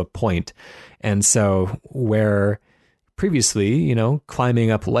down to a point. And so where previously, climbing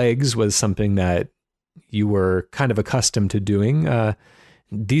up legs was something that you were kind of accustomed to doing,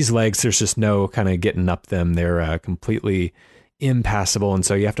 these legs, there's just no kind of getting up them. They're completely impassable. And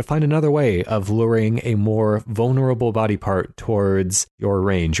so you have to find another way of luring a more vulnerable body part towards your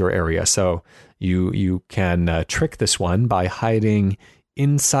range or area. So you can trick this one by hiding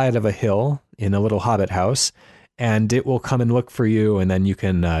inside of a hill in a little hobbit house, and it will come and look for you, and then you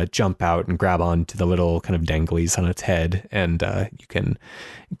can jump out and grab onto the little kind of danglies on its head, and you can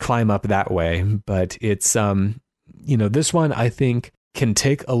climb up that way. But it's this one I think can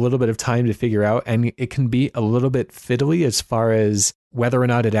take a little bit of time to figure out, and it can be a little bit fiddly as far as whether or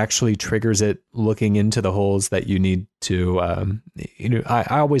not it actually triggers it looking into the holes that you need to. I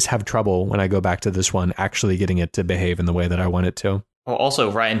always have trouble when I go back to this one actually getting it to behave in the way that I want it to. Well,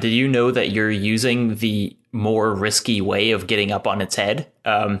 also, Ryan, did you know that you're using the more risky way of getting up on its head?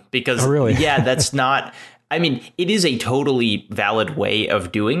 Because, really? Yeah, that's not... I mean, it is a totally valid way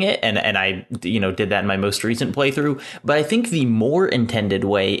of doing it, and I, did that in my most recent playthrough. But I think the more intended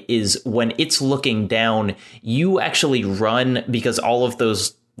way is when it's looking down, you actually run, because all of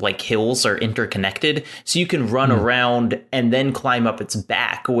those like hills are interconnected, so you can run around and then climb up its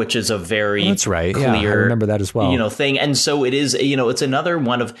back, which is a very that's right. clear, I remember that as well. Thing. And so it is, it's another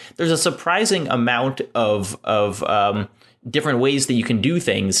one of, there's a surprising amount of different ways that you can do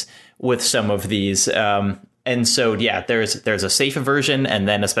things with some of these. And so, yeah, there's a safer version. And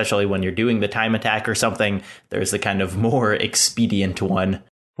then especially when you're doing the time attack or something, there's the kind of more expedient one.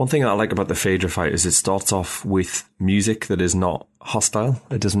 One thing I like about the Phaedra fight is it starts off with music that is not hostile.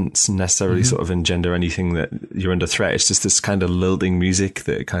 It doesn't necessarily sort of engender anything that you're under threat. It's just this kind of lilting music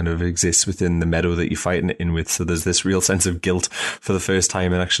that kind of exists within the meadow that you're fighting it in with. So there's this real sense of guilt for the first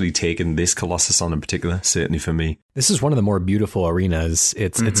time in actually taking this Colossus on in particular, certainly for me. This is one of the more beautiful arenas.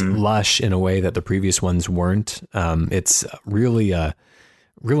 It's lush in a way that the previous ones weren't. It's really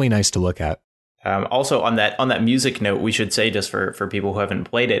nice to look at. Also on that music note, we should say, just for people who haven't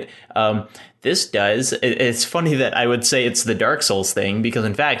played it, it's funny that I would say it's the Dark Souls thing, because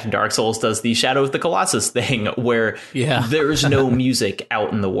in fact, Dark Souls does the Shadow of the Colossus thing, where there's no music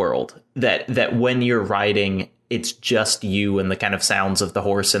out in the world, that when you're riding, it's just you and the kind of sounds of the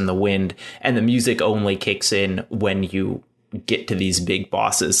horse and the wind, and the music only kicks in when you get to these big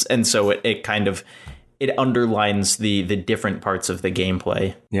bosses. And so it kind of... it underlines the different parts of the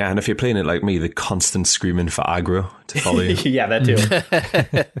gameplay. Yeah, and if you're playing it like me, the constant screaming for aggro to follow you. Yeah, that too.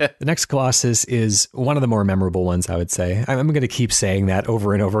 The next Colossus is one of the more memorable ones, I would say. I'm going to keep saying that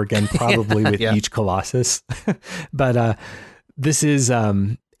over and over again, probably with each Colossus. But this is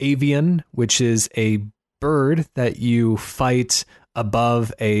Avian, which is a bird that you fight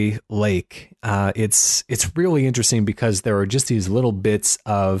above a lake. It's really interesting because there are just these little bits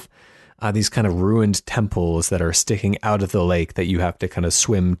of these kind of ruined temples that are sticking out of the lake that you have to kind of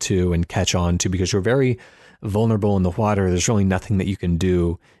swim to and catch on to, because you're very vulnerable in the water. There's really nothing that you can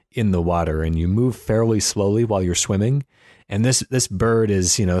do in the water, and you move fairly slowly while you're swimming. And this bird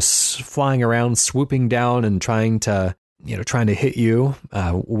is, flying around, swooping down and trying to hit you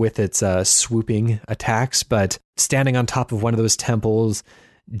with its swooping attacks. But standing on top of one of those temples,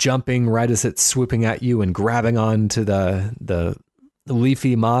 jumping right as it's swooping at you and grabbing onto the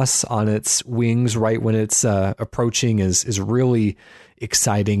leafy moss on its wings right when it's approaching is really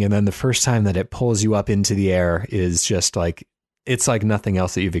exciting. And then the first time that it pulls you up into the air is just like, it's like nothing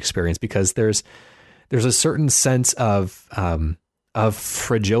else that you've experienced, because there's a certain sense of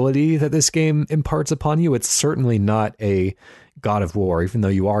fragility that this game imparts upon you. It's certainly not a God of War, even though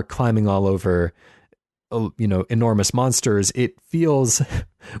you are climbing all over, enormous monsters. It feels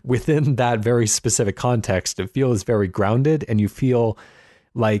within that very specific context, it feels very grounded, and you feel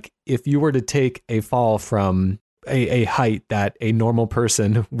like if you were to take a fall from a height that a normal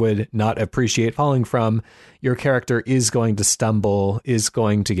person would not appreciate falling from, your character is going to stumble, is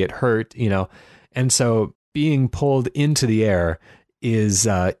going to get hurt, and so being pulled into the air is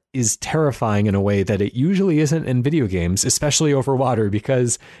terrifying in a way that it usually isn't in video games, especially over water,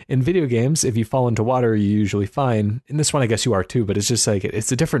 because in video games, if you fall into water, you're usually fine. In this one, I guess you are too, but it's just like,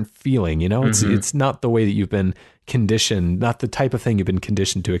 it's a different feeling, It's not the way that you've been conditioned, not the type of thing you've been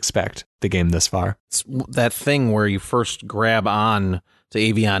conditioned to expect the game this far. It's that thing where you first grab on to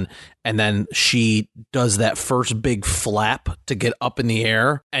Avian, and then she does that first big flap to get up in the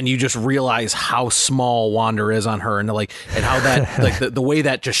air, and you just realize how small Wander is on her, and how that like the way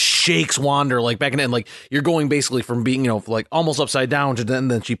that just shakes Wander like back in, and like you're going basically from being like almost upside down to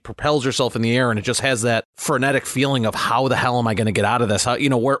then she propels herself in the air, and it just has that frenetic feeling of how the hell am I going to get out of this? How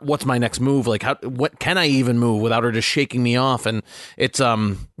what's my next move? Like what can I even move without her just shaking me off? And it's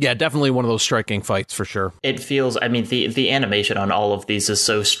definitely one of those striking fights for sure. It feels, I mean, the animation on all of these is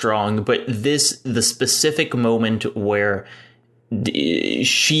so strong, but the specific moment where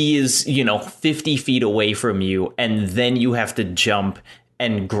she is 50 feet away from you, and then you have to jump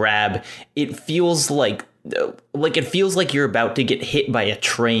and grab, it feels like you're about to get hit by a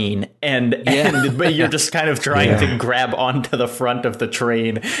train, but you're just kind of trying to grab onto the front of the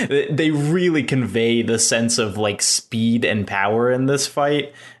train. They really convey the sense of like speed and power in this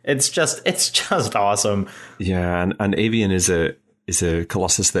fight. It's just awesome. Yeah, and Avian is a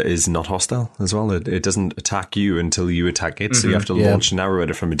Colossus that is not hostile as well. It doesn't attack you until you attack it, so you have to launch an arrow at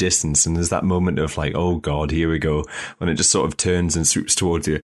it from a distance, and there's that moment of like, oh god, here we go, when it just sort of turns and swoops towards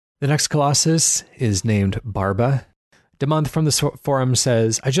you. The next Colossus is named Barba. Demonth from the forum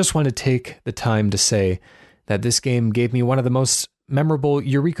says, I just want to take the time to say that this game gave me one of the most memorable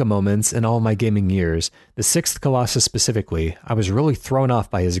eureka moments in all my gaming years. The 6th Colossus specifically. I was really thrown off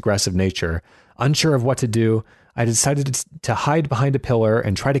by his aggressive nature. Unsure of what to do, I decided to hide behind a pillar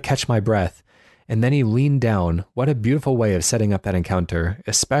and try to catch my breath. And then he leaned down. What a beautiful way of setting up that encounter,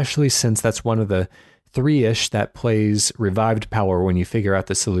 especially since that's one of the 3-ish that plays revived power when you figure out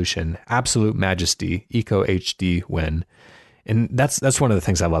the solution. Absolute majesty, Eco HD win. And that's one of the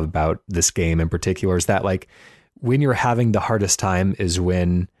things I love about this game in particular, is that like when you're having the hardest time is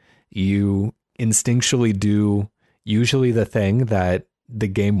when you instinctually do usually the thing that the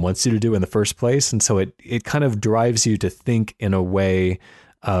game wants you to do in the first place. And so it kind of drives you to think in a way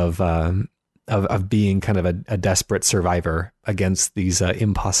of being kind of a desperate survivor against these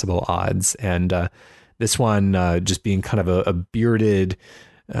impossible odds. And this one just being kind of a bearded,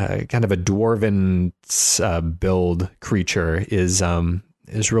 kind of a dwarven build creature is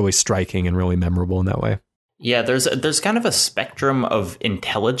really striking and really memorable in that way. Yeah, there's kind of a spectrum of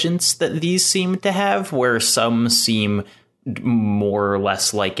intelligence that these seem to have, where some seem more or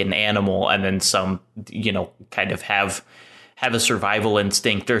less like an animal, and then some, kind of have a survival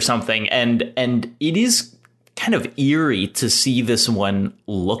instinct or something. And it is kind of eerie to see this one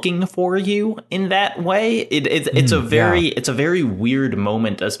looking for you in that way. It's a very weird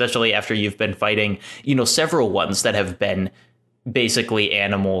moment, especially after you've been fighting, several ones that have been basically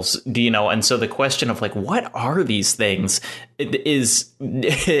animals, and so the question of like, what are these things, this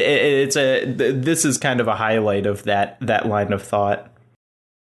is kind of a highlight of that line of thought.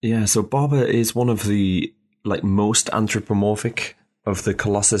 Yeah, so Barba is one of the like most anthropomorphic of the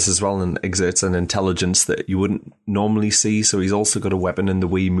Colossus as well, and exerts an intelligence that you wouldn't normally see. So he's also got a weapon, and the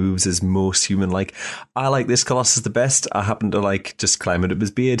way he moves is most human-like. I like this Colossus the best. I happen to like just climbing up his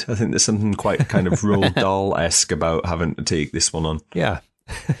beard. I think there's something quite kind of Roald Dahl-esque about having to take this one on. Yeah.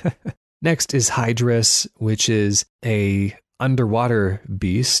 Next is Hydrus, which is a underwater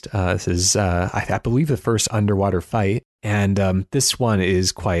beast. This is, I believe, the first underwater fight. And this one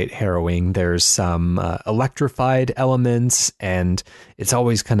is quite harrowing. There's some electrified elements, and it's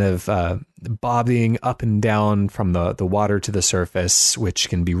always kind of bobbing up and down from the water to the surface, which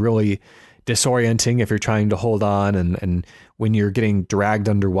can be really disorienting if you're trying to hold on, and when you're getting dragged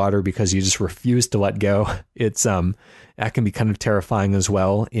underwater because you just refuse to let go. It's that can be kind of terrifying as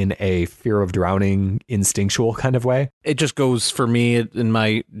well in a fear of drowning instinctual kind of way. It just goes for me in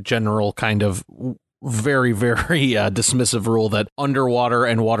my general kind of very, very dismissive rule that underwater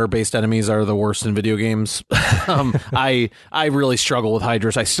and water-based enemies are the worst in video games. I really struggle with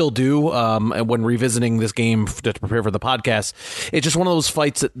Hydrus. I still do. When revisiting this game to prepare for the podcast, it's just one of those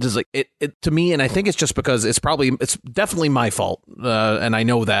fights that does, like, it to me, and I think it's just because it's definitely my fault, and I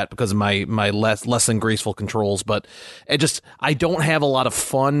know that because of my less than graceful controls. But I don't have a lot of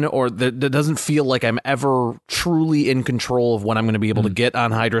fun, or that doesn't feel like I'm ever truly in control of when I'm going to be able to get on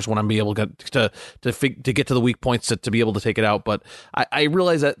Hydrus, when I'm be able to get to the weak points to be able to take it out. But I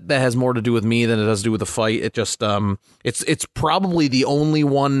realize that has more to do with me than it does to do with the fight. It just it's probably the only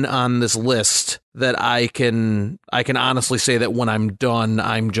one on this list that I can honestly say that when I'm done,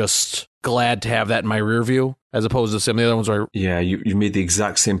 I'm just glad to have that in my rear view, as opposed to some of the other ones where... Yeah, you made the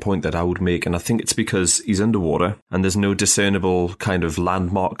exact same point that I would make, and I think it's because he's underwater and there's no discernible kind of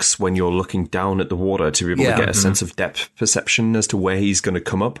landmarks when you're looking down at the water to be able to get a sense of depth perception as to where he's going to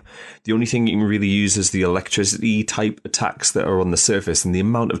come up. The only thing you can really use is the electricity type attacks that are on the surface, and the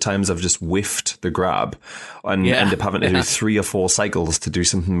amount of times I've just whiffed the grab and end up having to do 3 or 4 cycles to do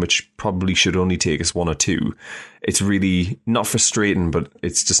something which probably should only take us 1 or 2. It's really not frustrating, but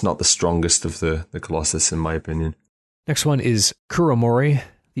it's just not the strongest of the Colossus, in my opinion. Next one is Kuromori,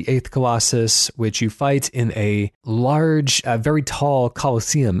 the 8th Colossus, which you fight in a large, very tall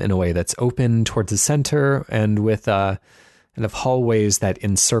Colosseum in a way that's open towards the center and with kind of hallways that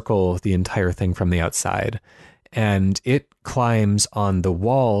encircle the entire thing from the outside. And it climbs on the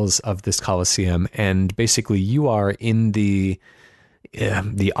walls of this Colosseum, and basically you are in the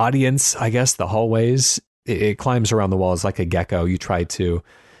audience, I guess, the hallways. It climbs around the walls like a gecko. You try to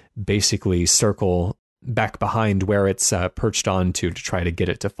basically circle back behind where it's perched onto to try to get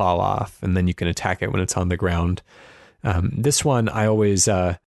it to fall off, and then you can attack it when it's on the ground. This one,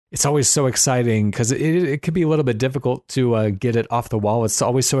 it's always so exciting because it could be a little bit difficult to get it off the wall. It's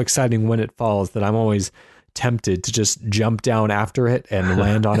always so exciting when it falls that I'm always tempted to just jump down after it and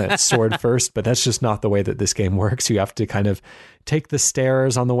land on its sword first, but that's just not the way that this game works. You have to kind of take the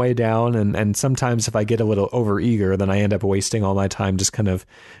stairs on the way down, and sometimes if I get a little overeager, then I end up wasting all my time just kind of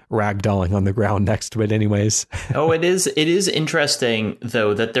ragdolling on the ground next to it anyways. It is interesting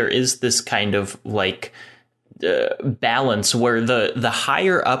though that there is this kind of like balance where the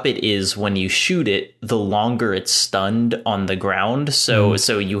higher up it is when you shoot it, the longer it's stunned on the ground. So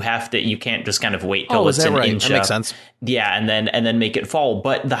you can't just kind of wait till it's an inch that up. makes sense. Yeah, and then make it fall.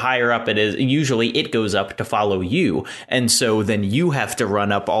 But the higher up it is, usually it goes up to follow you. And so then you have to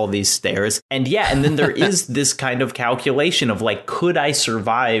run up all these stairs. And then there is this kind of calculation of like, could I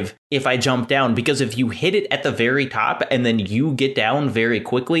survive if I jump down? Because if you hit it at the very top and then you get down very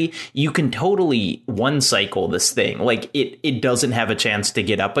quickly, you can totally one cycle this thing. Like it doesn't have a chance to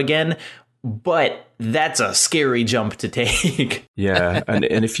get up again. But that's a scary jump to take. Yeah, and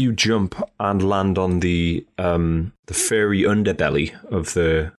if you jump and land on the furry underbelly of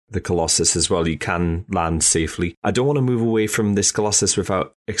the Colossus as well, you can land safely. I don't want to move away from this Colossus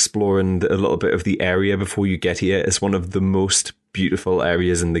without exploring a little bit of the area before you get here. It's one of the most beautiful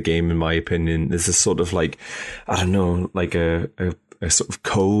areas in the game, in my opinion. There's a sort of like, I don't know, like a sort of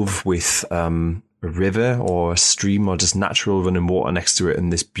cove with a river or a stream or just natural running water next to it,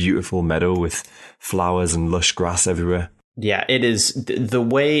 and this beautiful meadow with flowers and lush grass everywhere. Yeah, it is the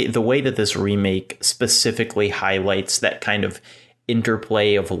way that this remake specifically highlights that kind of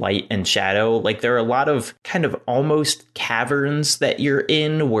interplay of light and shadow. Like there are a lot of kind of almost caverns that you're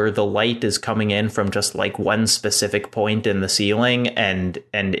in where the light is coming in from just like one specific point in the ceiling, and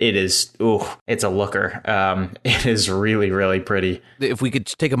it is it's a looker. It is really, really pretty. If we could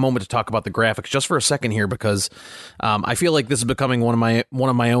take a moment to talk about the graphics just for a second here, because I feel like this is becoming one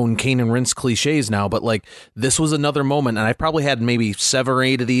of my own cane and rinse cliches now, but like this was another moment, and I've probably had maybe 7 or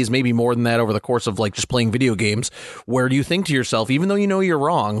 8 of these, maybe more than that over the course of like just playing video games, where you think to yourself, even though you know you're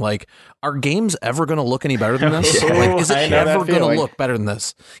wrong, like, are games ever going to look any better than this? Like, is it ever going to look better than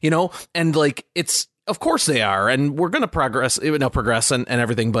this? You know? And like, it's, of course they are, and we're going to progress and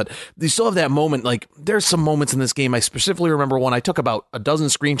everything, but you still have that moment. Like, there's some moments in this game, I specifically remember one, I took about a dozen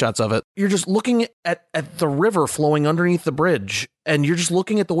screenshots of it. You're just looking at the river flowing underneath the bridge, and you're just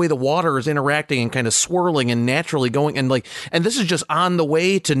looking at the way the water is interacting and kind of swirling and naturally going, and this is just on the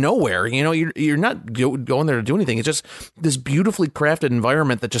way to nowhere. You're not going there to do anything. It's just this beautifully crafted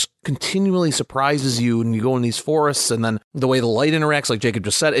environment that just continually surprises you, and you go in these forests, and then the way the light interacts, like Jacob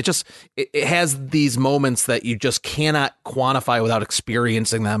just said, it has these moments that you just cannot quantify without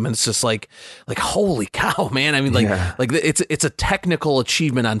experiencing them. And it's just like holy cow, man. I mean, it's a technical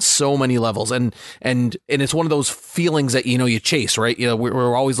achievement on so many levels, and it's one of those feelings that you chase, right?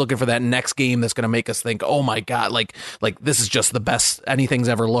 We're always looking for that next game that's going to make us think, oh my god, like this is just the best anything's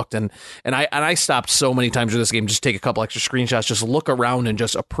ever looked. And I stopped so many times with this game, just take a couple extra screenshots, just look around and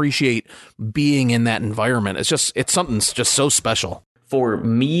just appreciate being in that environment. It's something just so special. For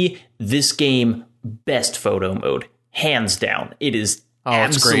me, this game, best photo mode, hands down. It is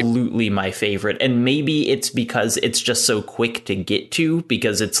absolutely my favorite. And maybe it's because it's just so quick to get to,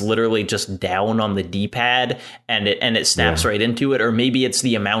 because it's literally just down on the D-pad and it snaps right into it. Or maybe it's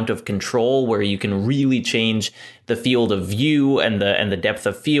the amount of control where you can really change the field of view and the depth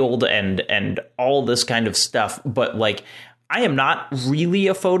of field and all this kind of stuff. But like, I am not really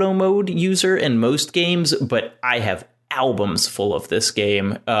a photo mode user in most games, but I have albums full of this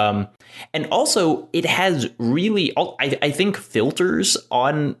game. And also it has really, I think filters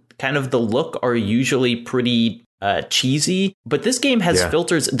on kind of the look are usually pretty cheesy, but this game has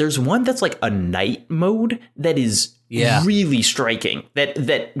filters. There's one that's like a night mode that is really striking,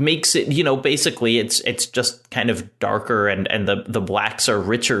 that makes it, basically it's just kind of darker and the blacks are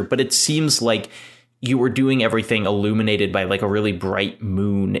richer, but it seems like you were doing everything illuminated by like a really bright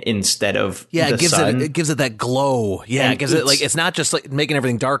moon instead of the sun. It gives it that glow. Yeah, and it gives it like, it's not just like making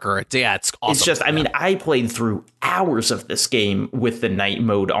everything darker. It's awesome. It's just, I mean, I played through hours of this game with the night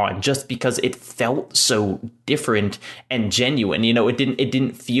mode on just because it felt so different and genuine. It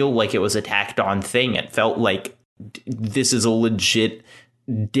didn't feel like it was a tacked on thing. It felt like this is a legit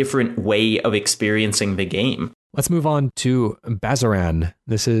different way of experiencing the game. Let's move on to Bazaran.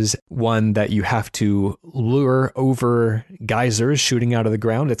 This is one that you have to lure over geysers shooting out of the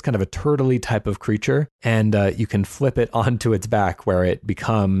ground. It's kind of a turtley type of creature, and you can flip it onto its back where it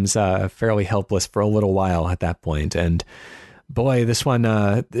becomes fairly helpless for a little while at that point. And boy, this one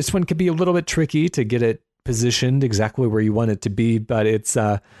could be a little bit tricky to get it positioned exactly where you want it to be, but it's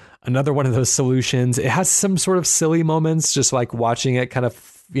another one of those solutions. It has some sort of silly moments, just like watching it kind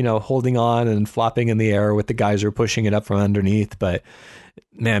of holding on and flopping in the air with the geyser pushing it up from underneath. But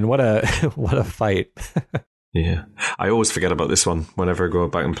man, what a fight. Yeah, I always forget about this one whenever I go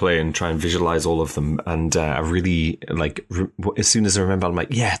back and play and try and visualize all of them. And I really as soon as I remember, I'm like,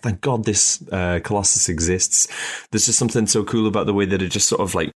 yeah, thank God this Colossus exists. There's just something so cool about the way that it just sort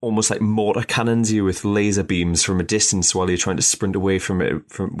of like almost like mortar cannons you with laser beams from a distance while you're trying to sprint away from it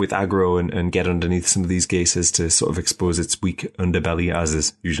with aggro and get underneath some of these geysers to sort of expose its weak underbelly, as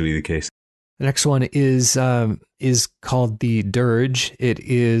is usually the case. The next one is called the Dirge. It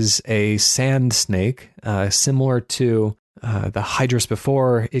is a sand snake, similar to the Hydrus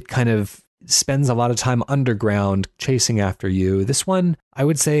before. It kind of spends a lot of time underground chasing after you. This one, I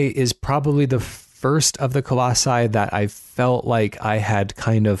would say, is probably the first of the Colossi that I felt like I had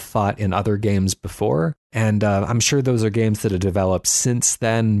kind of fought in other games before. And I'm sure those are games that have developed since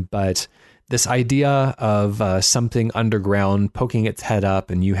then, but this idea of something underground poking its head up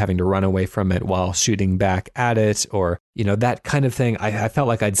and you having to run away from it while shooting back at it, or, that kind of thing, I felt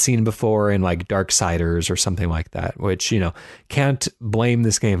like I'd seen before in like Darksiders or something like that, which, can't blame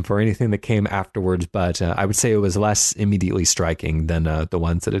this game for anything that came afterwards, but I would say it was less immediately striking than the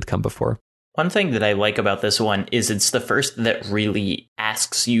ones that had come before. One thing that I like about this one is it's the first that really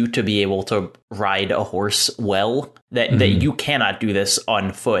asks you to be able to ride a horse well, that you cannot do this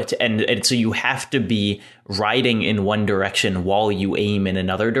on foot. And so you have to be riding in one direction while you aim in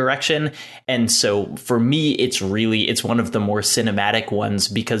another direction. And so for me, it's one of the more cinematic ones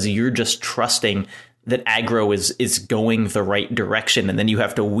because you're just trusting that aggro is going the right direction, and then you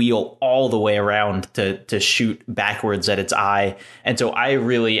have to wheel all the way around to shoot backwards at its eye. And so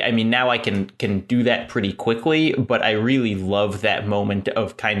now I can do that pretty quickly, but I really love that moment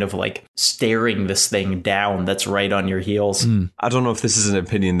of kind of like staring this thing down that's right on your heels. I don't know if this is an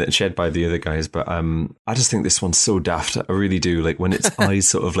opinion that's shared by the other guys, but I just think this one's so daft. I really do. Like when its eyes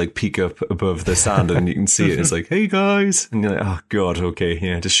sort of like peek up above the sand and you can see it, it's like, hey guys, and you're like, oh god, okay,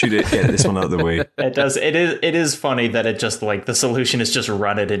 yeah, just shoot it, get this one out of the way. It does. It is funny that it just like the solution is just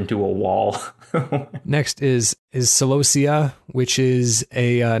run it into a wall. Next is Celosia, which is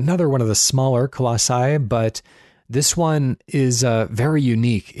another one of the smaller colossi, but this one is very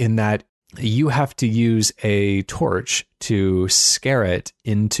unique in that you have to use a torch to scare it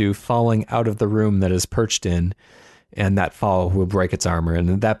into falling out of the room that is perched in. and that fall will break its armor. And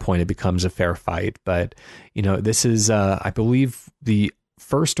at that point, it becomes a fair fight. But, this is, I believe, the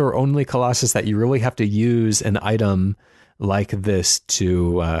first or only Colossus that you really have to use an item like this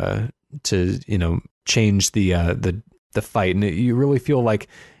to change the fight. And you really feel like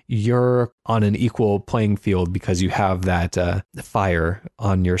you're on an equal playing field because you have that fire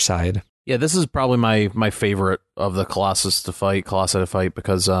on your side. Yeah, this is probably my favorite of the Colossi to fight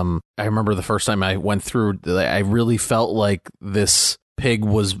because I remember the first time I went through, I really felt like this pig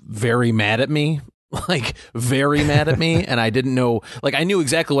was very mad at me. Like very mad at me, and I didn't know. Like I knew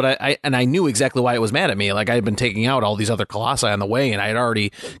exactly what I knew exactly why it was mad at me. Like I had been taking out all these other colossi on the way, and I had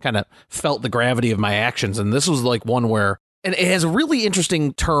already kind of felt the gravity of my actions. And this was like one where, and it has a really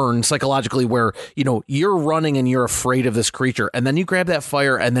interesting turn psychologically, where you're running and you're afraid of this creature, and then you grab that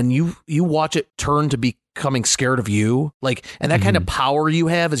fire, and then you watch it turn to becoming scared of you, like, and that kind of power you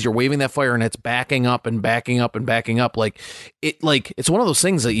have as you're waving that fire, and it's backing up and backing up and backing up. Like it's one of those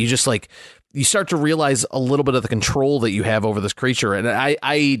things that you just like. You start to realize a little bit of the control that you have over this creature, and I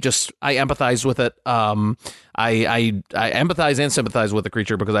empathize with it. I empathize and sympathize with the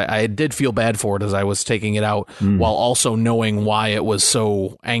creature because I did feel bad for it as I was taking it out, while also knowing why it was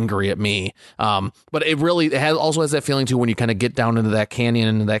so angry at me. But it also has that feeling too when you kind of get down into that canyon,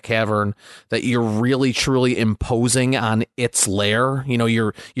 into that cavern, that you're really truly imposing on its lair.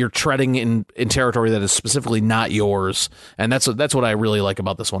 You're treading in territory that is specifically not yours, and that's what I really like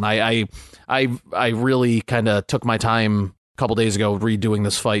about this one. I really kind of took my time a couple days ago redoing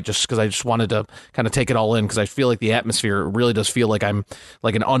this fight just because I just wanted to kind of take it all in, because I feel like the atmosphere really does feel like I'm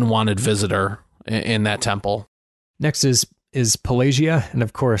like an unwanted visitor in that temple. Next is Pelagia, and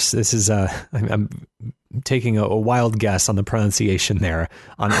of course this is I'm taking a wild guess on the pronunciation there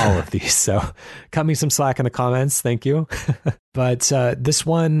on all of these, so cut me some slack in the comments, thank you. But this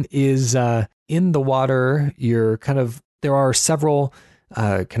one is in the water. There are several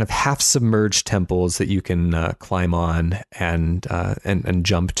kind of half submerged temples that you can climb on and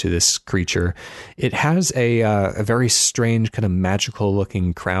jump to this creature. It has a very strange kind of magical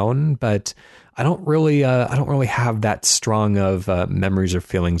looking crown, but I don't really have that strong of memories or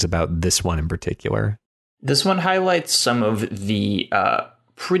feelings about this one in particular. This one highlights some of the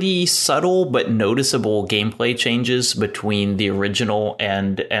pretty subtle but noticeable gameplay changes between the original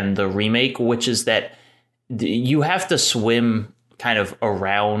and the remake, which is that you have to swim kind of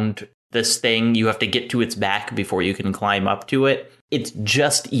around this thing. You have to get to its back before you can climb up to it. It's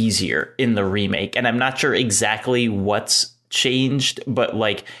just easier in the remake, and I'm not sure exactly what's changed, but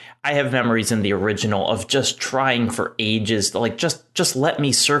like I have memories in the original of just trying for ages to like just let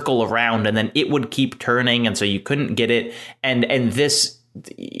me circle around, and then it would keep turning, and so you couldn't get it. And this,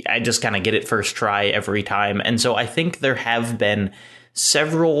 I just kind of get it first try every time. And so I think there have been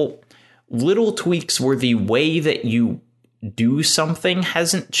several little tweaks where the way that you do something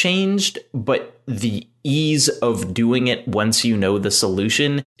hasn't changed, but the ease of doing it once you know the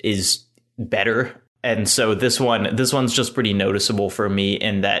solution is better. And so this one's just pretty noticeable for me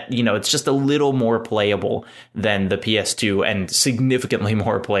in that, it's just a little more playable than the PS2 and significantly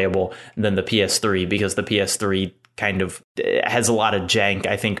more playable than the PS3, because the PS3 kind of has a lot of jank,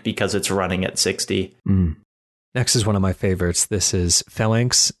 I think, because it's running at 60. Next is one of my favorites. This is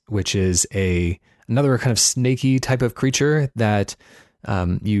Phalanx, which is another kind of snaky type of creature that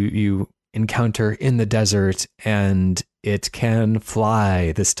you encounter in the desert, and it can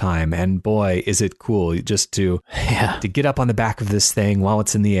fly this time. And boy, is it cool just to get up on the back of this thing while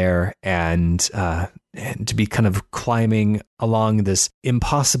it's in the air and to be kind of climbing along this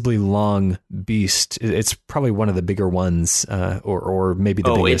impossibly long beast. It's probably one of the bigger ones, or maybe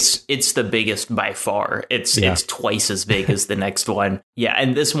the biggest. It's the biggest by far. It's twice as big as the next one. Yeah,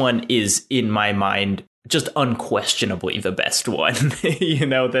 and this one is, in my mind, just unquestionably the best one.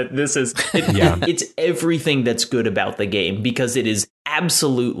 That this is, it's everything that's good about the game, because it is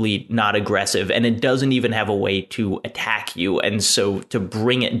absolutely not aggressive, and it doesn't even have a way to attack you. And so to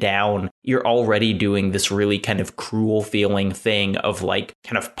bring it down, you're already doing this really kind of cruel feeling thing of like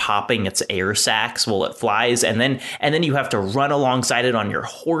kind of popping its air sacs while it flies, and then you have to run alongside it on your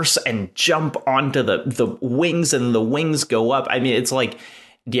horse and jump onto the wings, and the wings go up. I mean, it's like,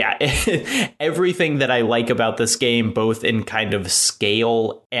 yeah, everything that I like about this game, both in kind of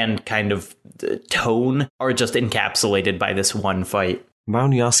scale and kind of tone, are just encapsulated by this one fight. My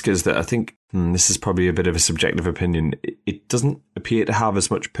only ask is that I think, this is probably a bit of a subjective opinion, it doesn't appear to have as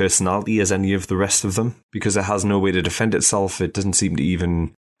much personality as any of the rest of them, because it has no way to defend itself. It doesn't seem to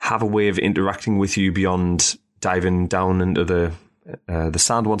even have a way of interacting with you beyond diving down into the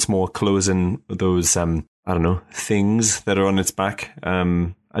sand once more, closing those things that are on its back.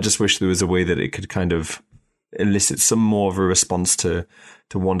 I just wish there was a way that it could kind of elicit some more of a response to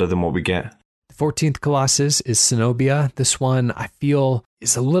Wanda than what we get. The 14th Colossus is Zenobia. This one I feel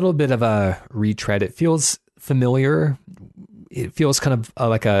is a little bit of a retread. It feels familiar. It feels kind of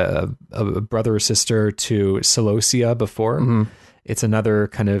like a brother or sister to Celosia before. Mm-hmm. It's another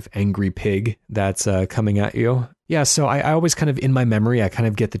kind of angry pig that's coming at you. Yeah, so I always kind of, in my memory, I kind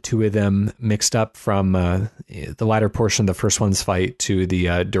of get the two of them mixed up from the latter portion of the first one's fight to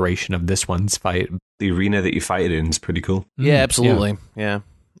the duration of this one's fight. The arena that you fight in is pretty cool. Yeah, absolutely. Yeah.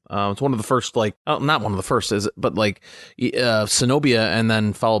 It's one of the first, like, not one of the first, is it? But like Zenobia and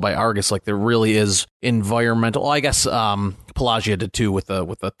then followed by Argus, like there really is environmental. I guess Pelagia did too with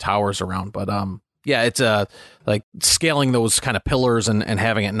the towers around, but yeah, it's like scaling those kind of pillars and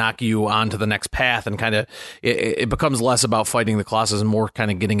having it knock you onto the next path, and kind of it becomes less about fighting the Colossus and more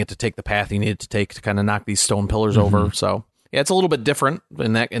kind of getting it to take the path you need it to take to kind of knock these stone pillars over. So yeah, it's a little bit different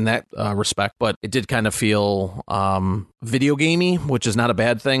in that respect, but it did kind of feel video gamey, which is not a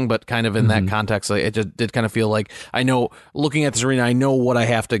bad thing, but kind of in that context, like, it just did kind of feel like, I know, looking at this arena, I know what I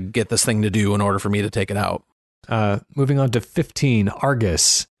have to get this thing to do in order for me to take it out. Moving on to 15,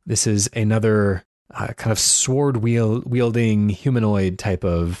 Argus. This is another kind of sword wielding humanoid type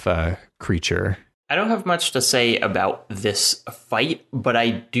of creature. I don't have much to say about this fight, but I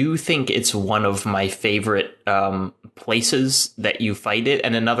do think it's one of my favorite places that you fight it.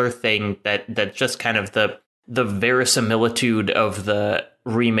 And another thing that just kind of the verisimilitude of the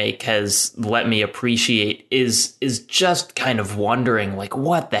remake has let me appreciate is just kind of wondering, like,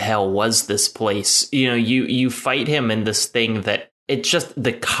 what the hell was this place? You know, you fight him in this thing that it's just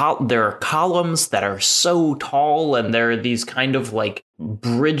there are columns that are so tall, and there are these kind of like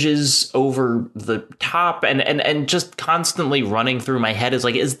bridges over the top, and just constantly running through my head is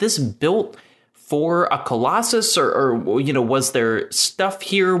like, is this built for a Colossus, or you know, was there stuff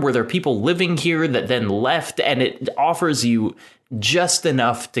here? Were there people living here that then left? And it offers you just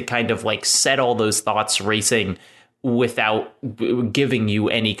enough to kind of like set all those thoughts racing without giving you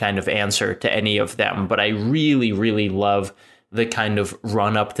any kind of answer to any of them. But I really, really love the kind of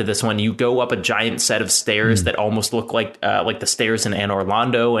run up to this one. You go up a giant set of stairs that almost look like the stairs in Anor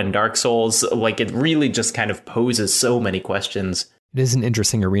Londo and Dark Souls. Like, it really just kind of poses so many questions. It is an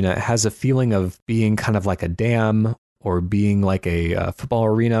interesting arena. It has a feeling of being kind of like a dam, or being like a football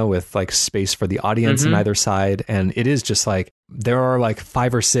arena with like space for the audience on either side. And it is just like, there are like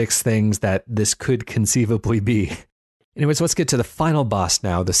 5 or 6 things that this could conceivably be. Anyways, let's get to the final boss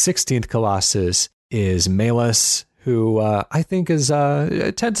now. The 16th Colossus is Malus, who I think is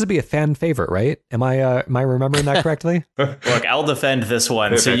tends to be a fan favorite, right? Am I remembering that correctly? Look, I'll defend this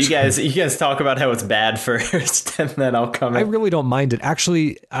one. So you guys talk about how it's bad first, and then I'll come in. I really don't mind it.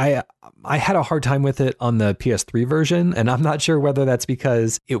 Actually, I had a hard time with it on the PS3 version, and I'm not sure whether that's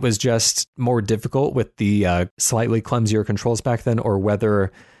because it was just more difficult with the slightly clumsier controls back then, or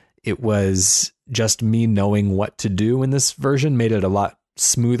whether it was just me knowing what to do in this version made it a lot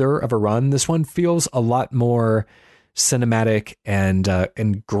smoother of a run. This one feels a lot more cinematic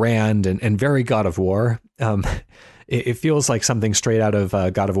and grand and very God of War. It feels like something straight out of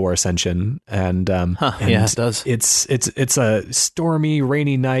God of War Ascension, and yeah, it does. It's a stormy,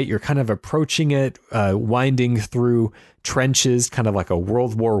 rainy night. You're kind of approaching it, winding through trenches, kind of like a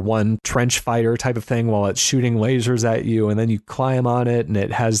World War I trench fighter type of thing, while it's shooting lasers at you, and then you climb on it, and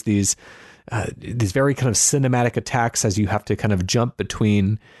it has these very kind of cinematic attacks as you have to kind of jump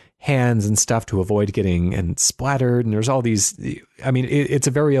between hands and stuff to avoid getting splattered. And there's all these, I mean, it's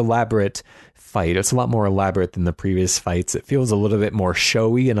a very elaborate fight. It's a lot more elaborate than the previous fights. It feels a little bit more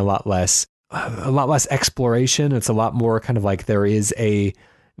showy and a lot less exploration. It's a lot more kind of like there is a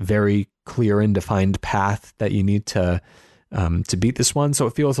very clear and defined path that you need to beat this one. So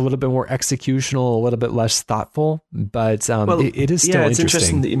it feels a little bit more executional, a little bit less thoughtful, but it is still it's interesting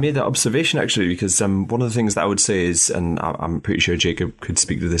interesting that you made that observation, actually, because one of the things that I would say is, and I'm pretty sure Jacob could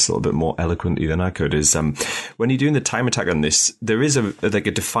speak to this a little bit more eloquently than I could, is when you're doing the time attack on this, there is a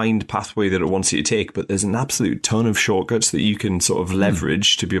defined pathway that it wants you to take, but there's an absolute ton of shortcuts that you can sort of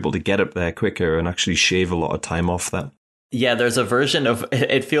leverage to be able to get up there quicker and actually shave a lot of time off that. Yeah, there's a version of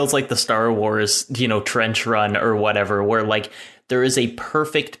it feels like the Star Wars, trench run or whatever, where like there is a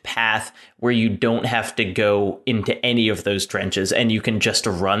perfect path where you don't have to go into any of those trenches and you can just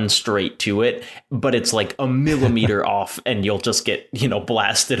run straight to it. But it's like a millimeter off and you'll just get,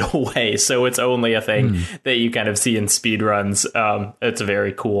 blasted away. So it's only a thing that you kind of see in speed runs. It's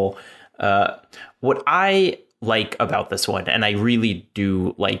very cool. What I like about this one, and I really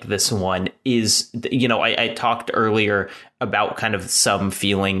do like this one, is, I talked earlier about kind of some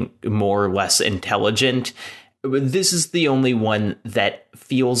feeling more or less intelligent. This is the only one that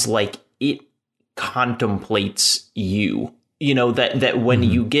feels like it contemplates you. You know, that when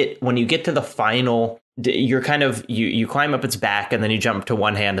you get to the final, you're kind of you climb up its back, and then you jump to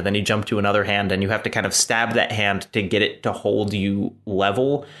one hand, and then you jump to another hand, and you have to kind of stab that hand to get it to hold you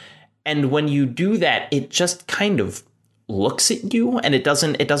level. And when you do that, it just kind of looks at you, and it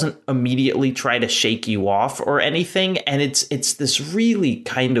doesn't immediately try to shake you off or anything. And it's this really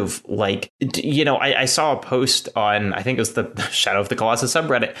kind of like, you know, I saw a post on, I think it was the Shadow of the Colossus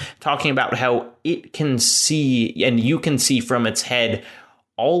subreddit, talking about how it can see, and you can see from its head,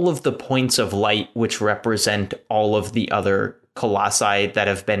 all of the points of light which represent all of the other colossi that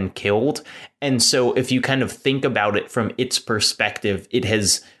have been killed. And so if you kind of think about it from its perspective, it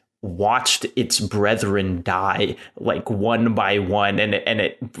has watched its brethren die like one by one, and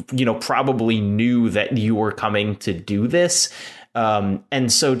it you know, probably knew that you were coming to do this,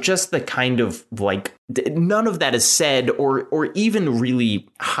 and so just the kind of like, none of that is said or even really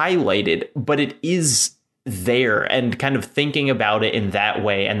highlighted, but it is there, and kind of thinking about it in that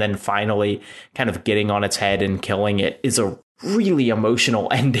way, and then finally kind of getting on its head and killing it is a really emotional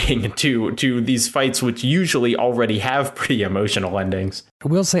ending to these fights, which usually already have pretty emotional endings. I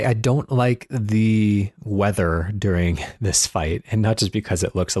will say I don't like the weather during this fight, and not just because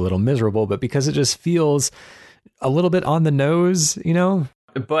it looks a little miserable, but because it just feels a little bit on the nose, you know?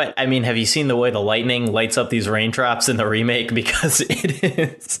 But I mean, have you seen the way the lightning lights up these raindrops in the remake? Because it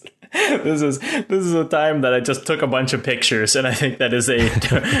is... This is a time that I just took a bunch of pictures, and I think that is a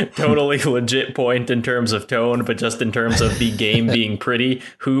totally legit point in terms of tone, but just in terms of the game being pretty,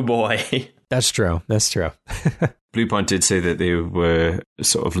 hoo boy. That's true. Bluepoint did say that they were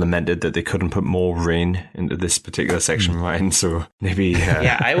sort of lamented that they couldn't put more rain into this particular section, Ryan. So maybe,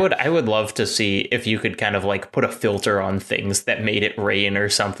 yeah, I would love to see if you could kind of like put a filter on things that made it rain or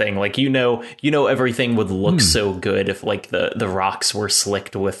something. Like, you know, everything would look so good if like the rocks were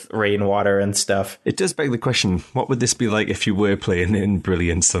slicked with rainwater and stuff. It does beg the question: what would this be like if you were playing in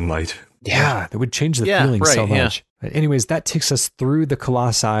brilliant sunlight? Yeah, that would change the feeling so much. But anyways, that takes us through the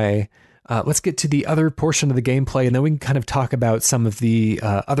Colossi. Let's get to the other portion of the gameplay, and then we can kind of talk about some of the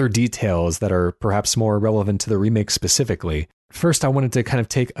other details that are perhaps more relevant to the remake specifically. First, I wanted to kind of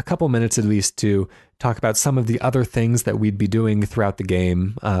take a couple minutes at least to talk about some of the other things that we'd be doing throughout the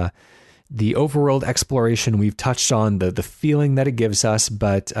game. The overworld exploration, we've touched on the feeling that it gives us,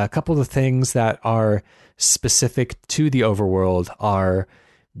 but a couple of the things that are specific to the overworld are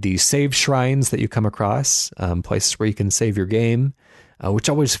the save shrines that you come across, places where you can save your game, which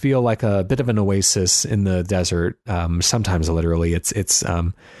always feel like a bit of an oasis in the desert. Sometimes literally it's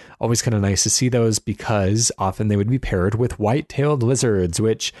always kind of nice to see those, because often they would be paired with white-tailed lizards,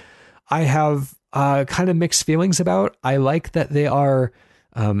 which I have kind of mixed feelings about. I like that they are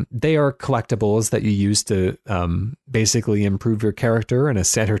collectibles that you use to basically improve your character in a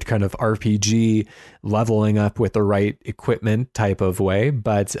standard kind of RPG leveling up with the right equipment type of way.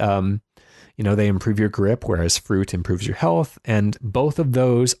 But you know, they improve your grip, whereas fruit improves your health. And both of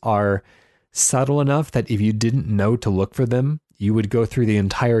those are subtle enough that if you didn't know to look for them, you would go through the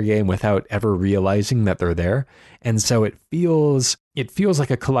entire game without ever realizing that they're there. And so it feels like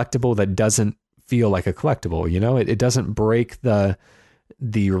a collectible that doesn't feel like a collectible. You know, it doesn't break the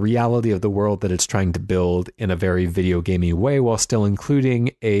reality of the world that it's trying to build in a very video gamey way, while still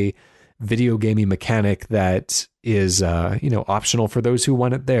including a video gamey mechanic that is optional for those who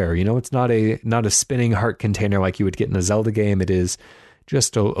want it there. You know, it's not a spinning heart container like you would get in a Zelda game. It is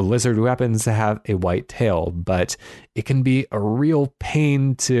just a lizard who happens to have a white tail, but it can be a real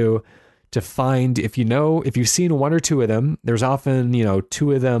pain to find. If you've seen one or two of them, there's often,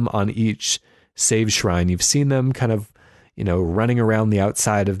 two of them on each save shrine. You've seen them kind of, running around the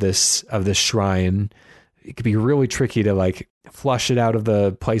outside of this shrine. It could be really tricky to like flush it out of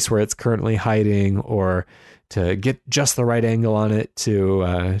the place where it's currently hiding, or to get just the right angle on it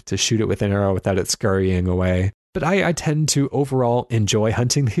to shoot it with an arrow without it scurrying away. But I tend to overall enjoy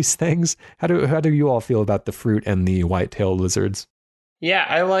hunting these things. How do you all feel about the fruit and the white-tailed lizards? Yeah,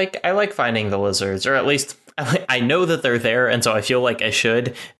 I like finding the lizards, or at least I know that they're there, and so I feel like I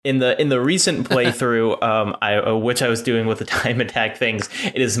should. In the recent playthrough, which I was doing with the time attack things,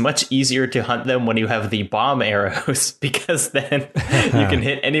 it is much easier to hunt them when you have the bomb arrows, because then you can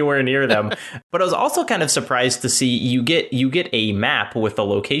hit anywhere near them. But I was also kind of surprised to see you get a map with the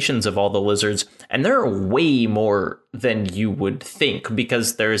locations of all the lizards, and there are way more than you would think,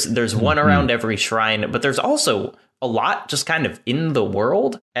 because there's one around every shrine, but there's also a lot just kind of in the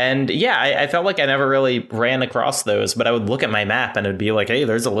world. And yeah, I felt like I never really ran across those, but I would look at my map and it'd be like, hey,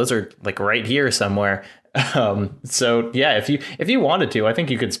 there's a lizard like right here somewhere. So yeah, if you wanted to, I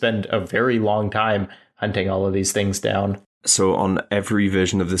think you could spend a very long time hunting all of these things down. So on every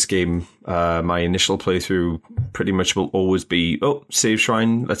version of this game, my initial playthrough pretty much will always be, save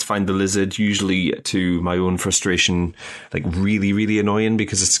shrine, let's find the lizard, usually to my own frustration, like really, really annoying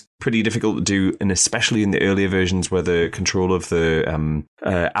because it's pretty difficult to do, and especially in the earlier versions where the control of the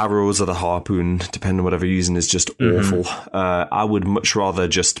arrows or the harpoon, depending on whatever you're using, is just awful. I would much rather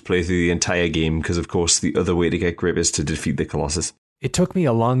just play through the entire game because, of course, the other way to get grip is to defeat the Colossus. It took me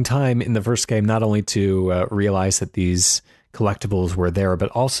a long time in the first game, not only to realize that these collectibles were there,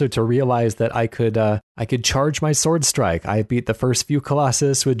 but also to realize that I could charge my sword strike. I beat the first few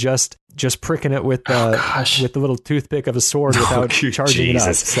Colossus with just pricking it with the little toothpick of a sword without charging it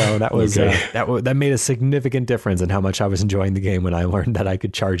up. So that was that made a significant difference in how much I was enjoying the game when I learned that I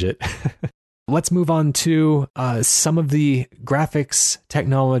could charge it. Let's move on to some of the graphics,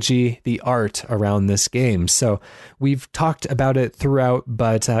 technology, the art around this game. So we've talked about it throughout,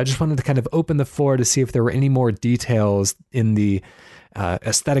 but I just wanted to kind of open the floor to see if there were any more details in the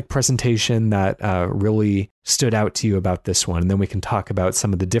aesthetic presentation that really stood out to you about this one. And then we can talk about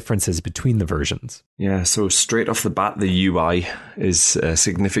some of the differences between the versions. Yeah, so straight off the bat, the UI is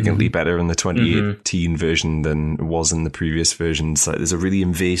significantly better in the 2018 version than it was in the previous versions. Like, there's a really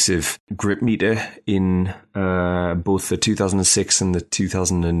invasive grip meter in both the 2006 and the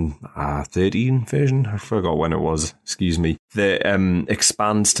 2013 version. I forgot when it was, excuse me. That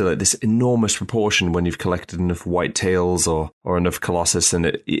expands to like this enormous proportion when you've collected enough white tails or enough Colossus, and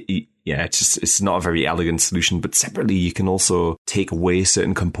it's not a very elegant solution. But separately, you can also take away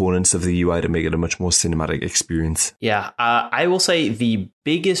certain components of the UI to make it a much more cinematic experience. Yeah, I will say the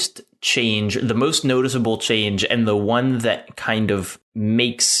biggest change, the most noticeable change, and the one that kind of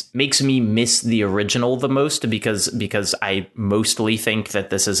makes me miss the original the most, because I mostly think that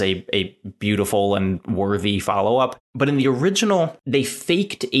this is a beautiful and worthy follow-up. But in the original, they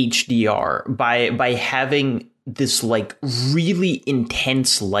faked HDR by having this like really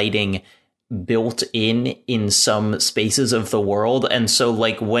intense lighting built in some spaces of the world. And so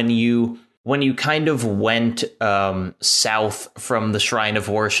like when you kind of went south from the Shrine of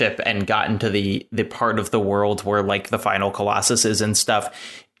Worship and got into the part of the world where like the final Colossus is and stuff,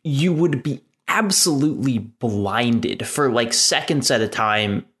 you would be absolutely blinded for like seconds at a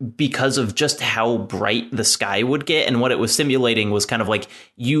time because of just how bright the sky would get. And what it was simulating was kind of like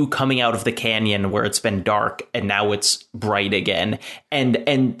you coming out of the canyon where it's been dark and now it's bright again.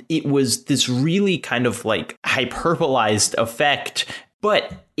 And it was this really kind of like hyperbolized effect,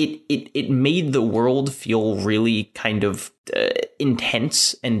 but it made the world feel really kind of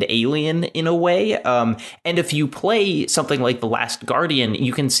intense and alien in a way. And if you play something like The Last Guardian,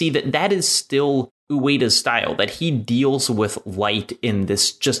 you can see that is still Ueda's style, that he deals with light in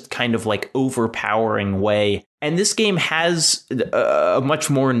this just kind of like overpowering way. And this game has a much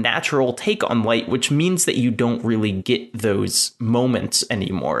more natural take on light, which means that you don't really get those moments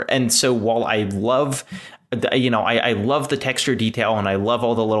anymore. And so while I love I love the texture detail and I love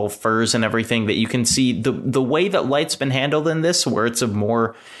all the little furs and everything that you can see, the way that light's been handled in this, where it's a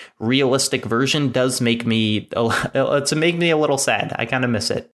more realistic version, does make me a little sad. I kind of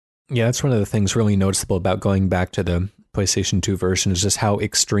miss it. Yeah, that's one of the things really noticeable about going back to the PlayStation 2 version, is just how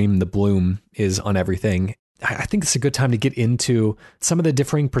extreme the bloom is on everything. I think it's a good time to get into some of the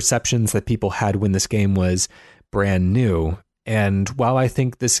differing perceptions that people had when this game was brand new. And while I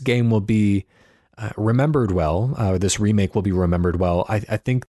think this game will be remembered well, this remake will be remembered well, I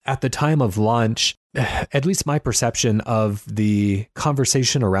think at the time of launch, at least my perception of the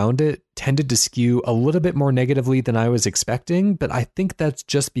conversation around it tended to skew a little bit more negatively than I was expecting. But I think that's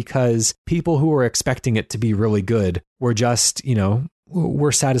just because people who were expecting it to be really good were just,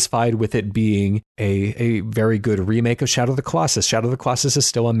 we're satisfied with it being a very good remake of Shadow of the Colossus. Shadow of the Colossus is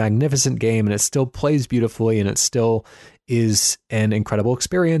still a magnificent game, and it still plays beautifully, and it still is an incredible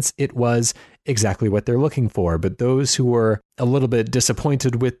experience. It was exactly what they're looking for. But those who were a little bit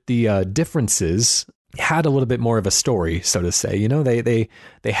disappointed with the differences had a little bit more of a story, so to say.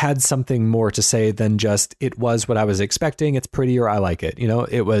 They had something more to say than just, it was what I was expecting, it's prettier, I like it.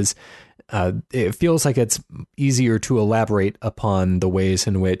 It was it feels like it's easier to elaborate upon the ways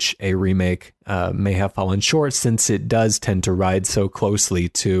in which a remake may have fallen short, since it does tend to ride so closely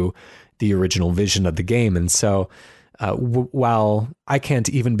to the original vision of the game. And so while I can't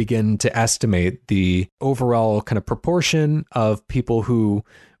even begin to estimate the overall kind of proportion of people who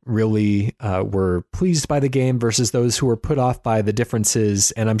really were pleased by the game versus those who were put off by the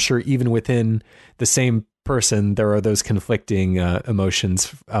differences, and I'm sure even within the same person, there are those conflicting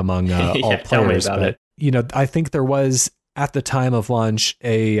emotions among all players. But I think there was, at the time of launch,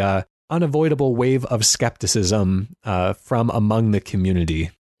 a unavoidable wave of skepticism from among the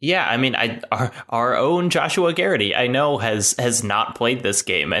community. Yeah, I mean, our own Joshua Garrity, I know, has not played this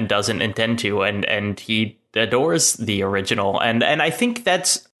game and doesn't intend to, and he adores the original, and I think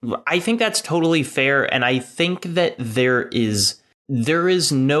that's totally fair, and I think that there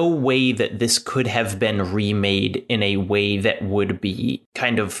is no way that this could have been remade in a way that would be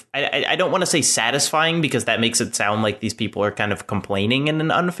kind of, I don't want to say satisfying, because that makes it sound like these people are kind of complaining in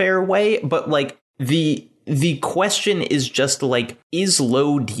an unfair way, but like the question is just like, is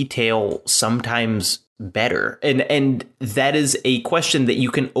low detail sometimes better? And that is a question that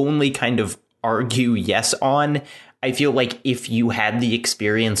you can only kind of argue yes on. I feel like if you had the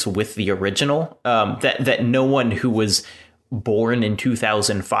experience with the original, that no one who was born in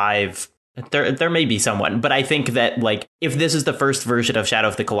 2005, there may be someone, but I think that like if this is the first version of Shadow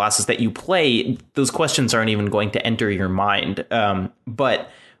of the Colossus that you play, those questions aren't even going to enter your mind. But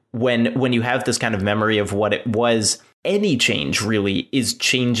when you have this kind of memory of what it was, any change really is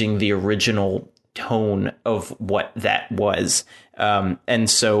changing the original tone of what that was. And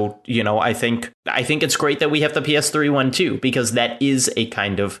so, you know, I think it's great that we have the PS3 one too, because that is a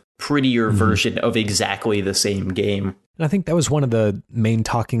kind of prettier version of exactly the same game. And I think that was one of the main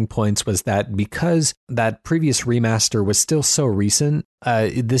talking points, was that because that previous remaster was still so recent,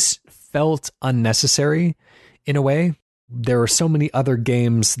 this felt unnecessary in a way. There are so many other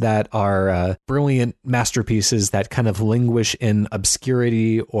games that are brilliant masterpieces that kind of languish in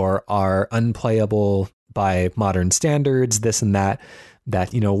obscurity or are unplayable by modern standards, this and that,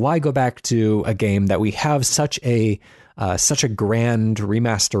 you know, why go back to a game that we have such a grand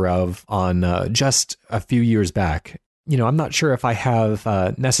remaster of on just a few years back? You know, I'm not sure if I have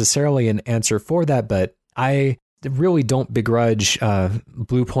necessarily an answer for that, but I really don't begrudge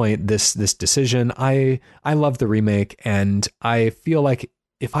Bluepoint this decision. I love the remake, and I feel like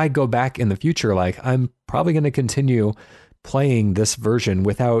if I go back in the future, like I'm probably going to continue playing this version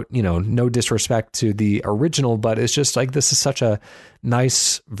without, you know, no disrespect to the original, but it's just like, this is such a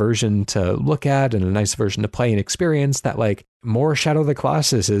nice version to look at and a nice version to play and experience, that like more Shadow of the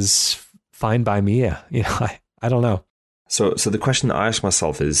Colossus is fine by me. You know, I don't know. So the question that I ask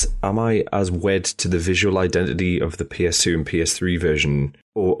myself is, am I as wed to the visual identity of the PS2 and PS3 version,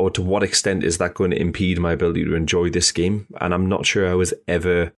 or to what extent is that going to impede my ability to enjoy this game? And I'm not sure I was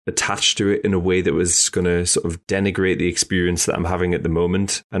ever attached to it in a way that was going to sort of denigrate the experience that I'm having at the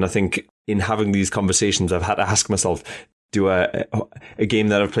moment. And I think in having these conversations, I've had to ask myself, do a game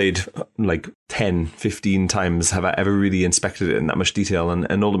that I've played like 10, 15 times, have I ever really inspected it in that much detail?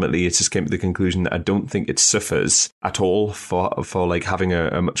 And ultimately, it just came to the conclusion that I don't think it suffers at all for like having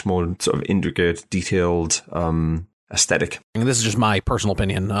a much more sort of intricate, detailed aesthetic. And this is just my personal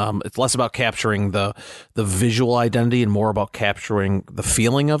opinion. It's less about capturing the visual identity and more about capturing the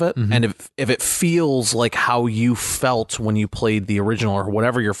feeling of it. And if it feels like how you felt when you played the original, or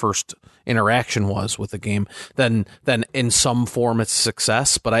whatever your first interaction was with the game, then in some form it's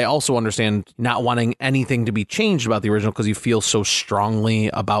success. But I also understand not wanting anything to be changed about the original because you feel so strongly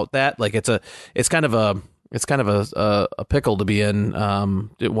about that. Like it's kind of a pickle to be in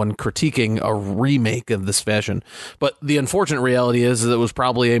when critiquing a remake of this fashion. But the unfortunate reality is that it was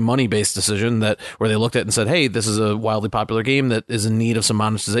probably a money-based decision where they looked at it and said, hey, this is a wildly popular game that is in need of some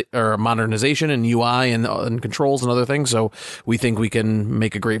modernization and UI and controls and other things. So we think we can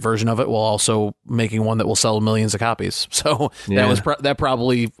make a great version of it while also making one that will sell millions of copies. So that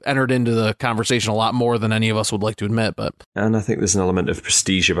probably entered into the conversation a lot more than any of us would like to admit. And I think there's an element of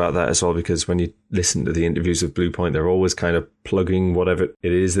prestige about that as well, because when you listen to the interviews of Bluepoint, they're always kind of plugging whatever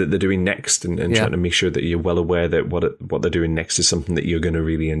it is that they're doing next and trying to make sure that you're well aware that what they're doing next is something that you're going to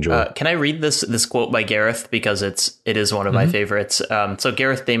really enjoy. Can I read this quote by Gareth, because it is one of my favorites. So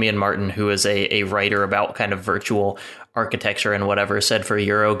Gareth Damian Martin, who is a writer about kind of virtual architecture and whatever, said for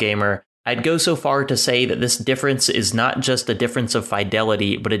Eurogamer, I'd go so far to say that this difference is not just a difference of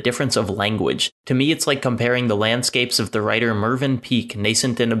fidelity, but a difference of language. To me, it's like comparing the landscapes of the writer Mervyn Peake,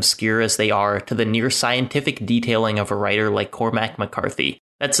 nascent and obscure as they are, to the near scientific detailing of a writer like Cormac McCarthy.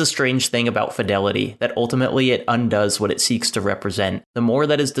 That's the strange thing about fidelity, that ultimately it undoes what it seeks to represent. The more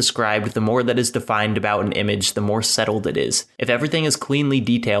that is described, the more that is defined about an image, the more settled it is. If everything is cleanly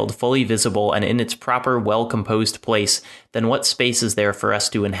detailed, fully visible, and in its proper, well-composed place, then what space is there for us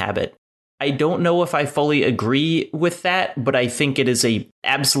to inhabit? I don't know if I fully agree with that, but I think it is a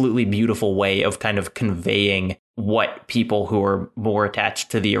absolutely beautiful way of kind of conveying what people who are more attached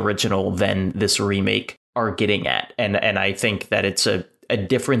to the original than this remake are getting at. And I think that it's a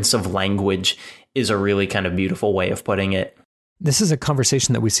difference of language is a really kind of beautiful way of putting it. This is a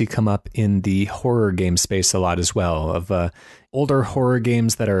conversation that we see come up in the horror game space a lot as well, of older horror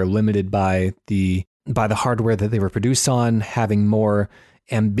games that are limited by the hardware that they were produced on, having more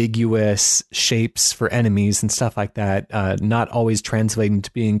ambiguous shapes for enemies and stuff like that, not always translating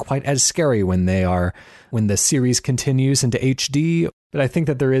to being quite as scary when the series continues into HD. But I think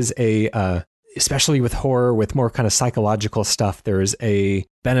that there is especially with horror, with more kind of psychological stuff, there is a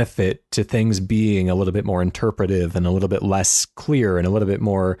benefit to things being a little bit more interpretive and a little bit less clear and a little bit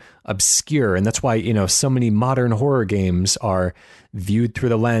more obscure. And that's why, so many modern horror games are viewed through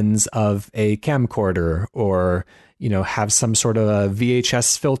the lens of a camcorder or, have some sort of a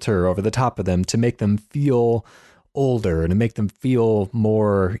VHS filter over the top of them to make them feel older and to make them feel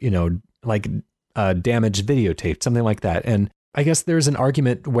more, like a damaged videotape, something like that. And I guess there's an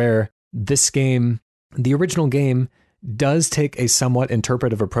argument where this game, the original game, does take a somewhat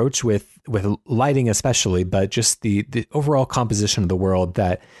interpretive approach with lighting especially, but just the overall composition of the world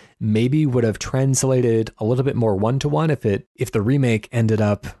that maybe would have translated a little bit more one-to-one if the remake ended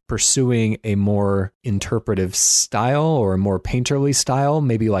up pursuing a more interpretive style or a more painterly style,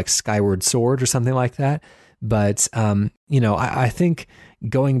 maybe like Skyward Sword or something like that. But, I think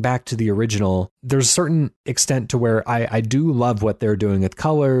going back to the original, there's a certain extent to where I do love what they're doing with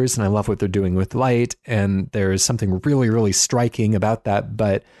colors and I love what they're doing with light. And there's something really, really striking about that.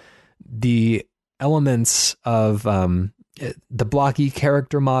 But the elements of the blocky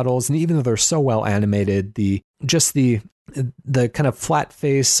character models, and even though they're so well animated, the kind of flat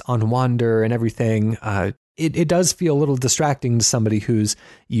face on Wander and everything, it does feel a little distracting to somebody who's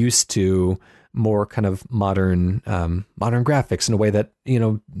used to more kind of modern graphics in a way that,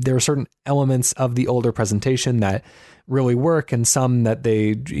 there are certain elements of the older presentation that really work and some that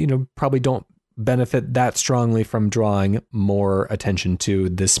they, probably don't benefit that strongly from drawing more attention to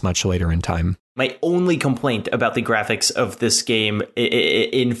this much later in time. My only complaint about the graphics of this game,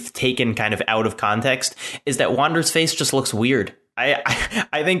 in taken kind of out of context, is that Wander's face just looks weird.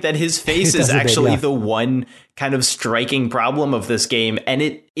 I think that his face is actually the one kind of striking problem of this game.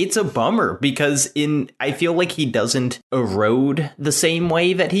 And it's a bummer because I feel like he doesn't erode the same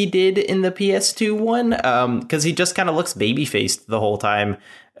way that he did in the PS2 one, because he just kind of looks baby-faced the whole time.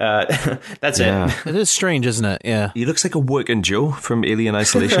 That's it. It is strange, isn't it? Yeah. He looks like a working Joe from Alien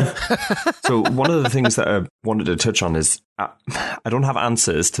Isolation. So one of the things that I wanted to touch on is I don't have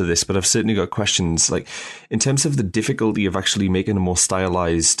answers to this, but I've certainly got questions. Like in terms of the difficulty of actually making a more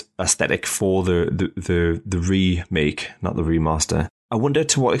stylized aesthetic for the remake, not the remaster. I wonder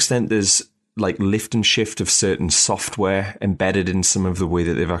to what extent there's like lift and shift of certain software embedded in some of the way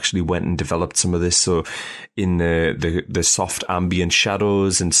that they've actually went and developed some of this. So in the soft ambient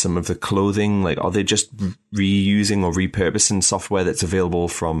shadows and some of the clothing, like are they just reusing or repurposing software that's available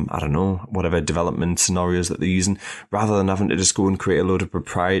from, I don't know, whatever development scenarios that they're using, rather than having to just go and create a load of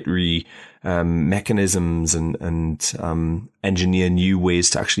proprietary mechanisms and engineer new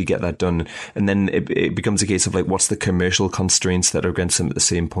ways to actually get that done. And then it becomes a case of like, what's the commercial constraints that are against them at the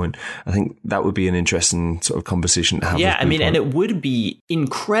same point? I think that would be an interesting sort of conversation to have. Yeah, I mean, and it would be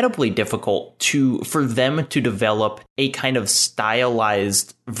incredibly difficult for them to develop a kind of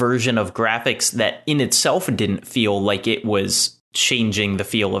stylized version of graphics that in itself didn't feel like it was changing the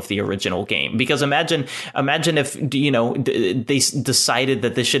feel of the original game. Because imagine if, they decided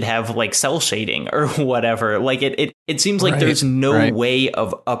that this should have like cell shading or whatever. Like it seems like there's no way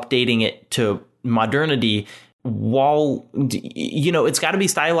of updating it to modernity while, it's got to be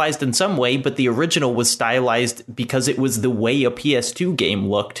stylized in some way, but the original was stylized because it was the way a PS2 game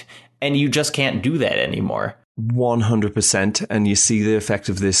looked, and you just can't do that anymore. 100%, and you see the effect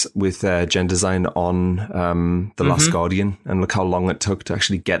of this with gen design on The Last Guardian, and look how long it took to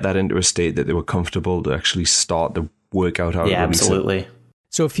actually get that into a state that they were comfortable to actually start the workout out. Yeah, absolutely.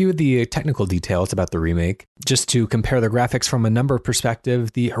 So a few of the technical details about the remake, just to compare the graphics from a number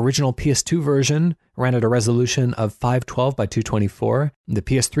perspective, the original PS2 version ran at a resolution of 512 by 224. The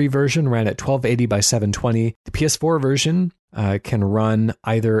PS3 version ran at 1280 by 720. The PS4 version can run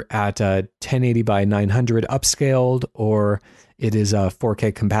either at 1080 by 900 upscaled, or it is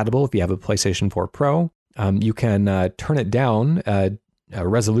 4K compatible if you have a PlayStation 4 Pro. You can turn it down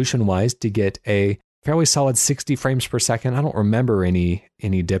resolution-wise to get a fairly solid 60 frames per second. I don't remember any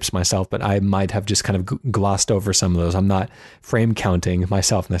dips myself, but I might have just kind of glossed over some of those. I'm not frame counting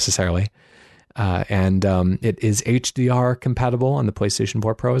myself necessarily. And it is HDR compatible on the PlayStation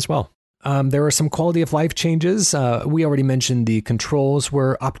 4 Pro as well. There are some quality of life changes. We already mentioned the controls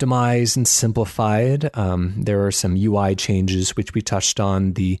were optimized and simplified. There are some UI changes which we touched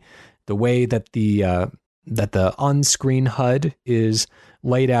on. The way that the on-screen HUD is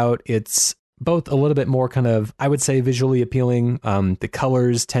laid out, it's both a little bit more kind of, I would say, visually appealing. The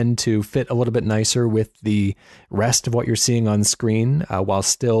colors tend to fit a little bit nicer with the rest of what you're seeing on screen, while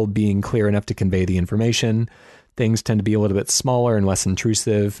still being clear enough to convey the information. Things tend to be a little bit smaller and less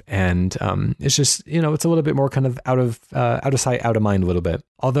intrusive, and it's just, it's a little bit more kind of out of sight, out of mind a little bit.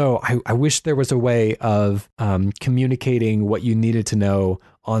 Although I wish there was a way of communicating what you needed to know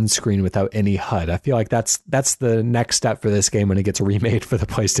on screen without any HUD. I feel like that's the next step for this game when it gets remade for the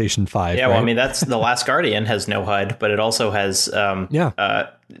PlayStation 5. Yeah, right? well, I mean, that's The Last Guardian has no HUD, but it also has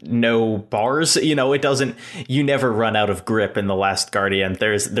no bars. It doesn't. You never run out of grip in The Last Guardian.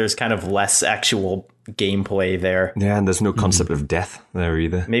 There's kind of less actual gameplay there. Yeah, and there's no concept of death there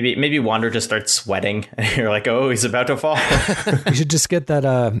either. Maybe Wander just starts sweating, and you're like, oh, he's about to fall. You should just get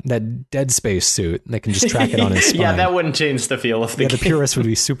that Dead Space suit that can just track it on his spine. Yeah, that wouldn't change the feel of the game. The purists would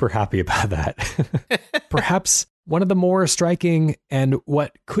be super happy about that. Perhaps one of the more striking and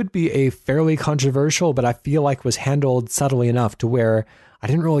what could be a fairly controversial, but I feel like was handled subtly enough to where I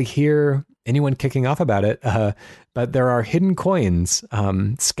didn't really hear anyone kicking off about it. But there are hidden coins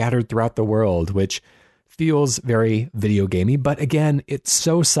scattered throughout the world, which feels very video gamey. But again, it's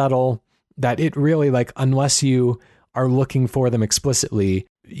so subtle that it really, like, unless you are looking for them explicitly,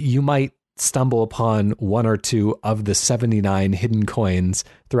 you might stumble upon one or two of the 79 hidden coins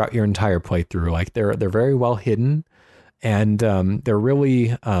throughout your entire playthrough. Like, they're very well hidden, and they're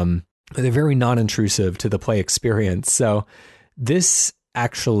really they're very non-intrusive to the play experience. So this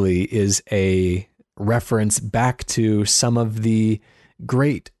actually is a reference back to some of the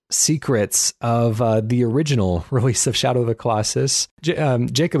great secrets of the original release of Shadow of the Colossus.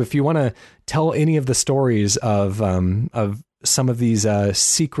 Jacob, if you want to tell any of the stories of some of these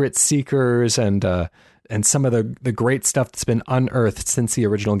secret seekers and some of the great stuff that's been unearthed since the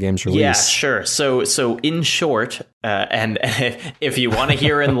original game's release. Yeah, sure. So in short, and if you want to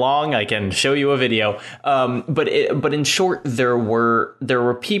hear in long, I can show you a video. But in short, there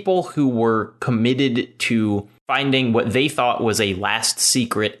were people who were committed to finding what they thought was a last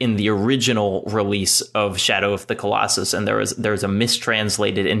secret in the original release of Shadow of the Colossus. And there was a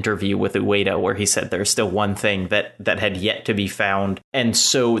mistranslated interview with Ueda where he said there's still one thing that had yet to be found. And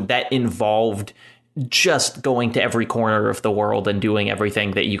so that involved just going to every corner of the world and doing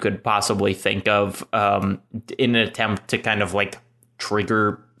everything that you could possibly think of in an attempt to kind of like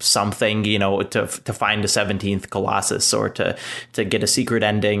trigger something, to find a 17th Colossus or to get a secret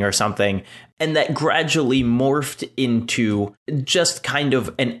ending or something. And that gradually morphed into just kind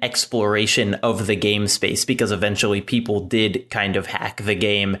of an exploration of the game space, because eventually people did kind of hack the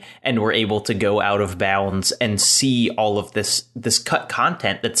game and were able to go out of bounds and see all of this cut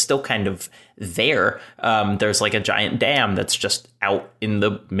content that's still kind of there. There's like a giant dam that's just out in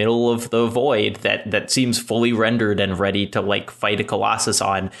the middle of the void that seems fully rendered and ready to like fight a Colossus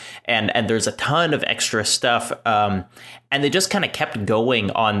on. And there's a ton of extra stuff. And they just kind of kept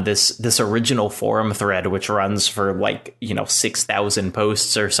going on this original forum thread, which runs for like, 6,000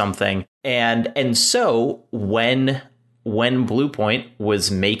 posts or something. And so when Bluepoint was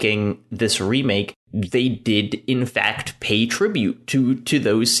making this remake, they did in fact pay tribute to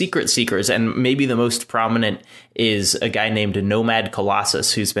those secret seekers. And maybe the most prominent is a guy named Nomad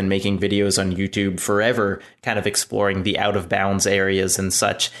Colossus, who's been making videos on YouTube forever, kind of exploring the out of bounds areas and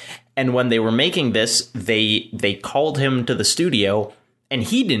such. And when they were making this, they called him to the studio, and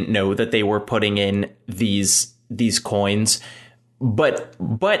he didn't know that they were putting in these coins. But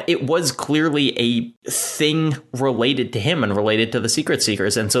it was clearly a thing related to him and related to the secret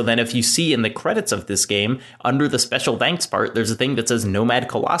seekers. And so then if you see in the credits of this game, under the special thanks part, there's a thing that says Nomad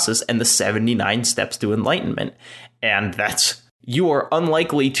Colossus and the 79 steps to enlightenment. And you are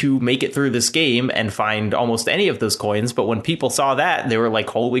unlikely to make it through this game and find almost any of those coins. But when people saw that, they were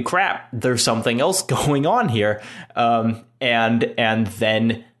like, holy crap, there's something else going on here. And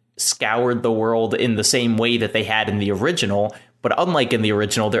then scoured the world in the same way that they had in the original. But unlike in the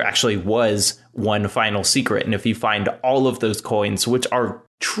original, there actually was one final secret. And if you find all of those coins, which are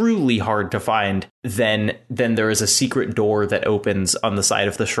truly hard to find, then there is a secret door that opens on the side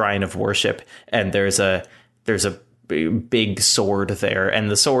of the Shrine of Worship. And there's a big sword there.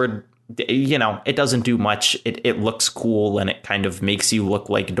 And the sword, it doesn't do much. It looks cool and it kind of makes you look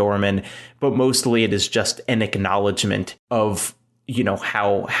like Dorman. But mostly it is just an acknowledgement of,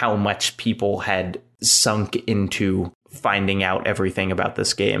 how much people had sunk into finding out everything about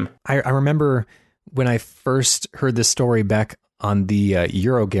this game. I remember when I first heard this story back on the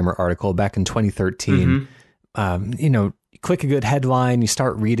Eurogamer article back in 2013, you click a good headline, you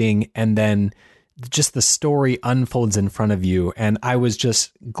start reading, and then just the story unfolds in front of you. And I was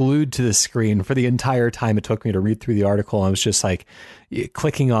just glued to the screen for the entire time it took me to read through the article. I was just like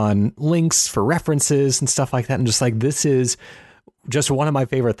clicking on links for references and stuff like that. And just like, this is just one of my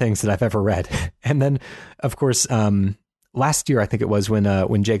favorite things that I've ever read. And then, of course, last year, I think it was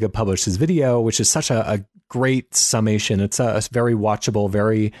when Jacob published his video, which is such a great summation. It's a very watchable,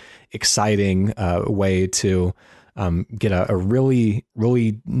 very exciting way to get a really,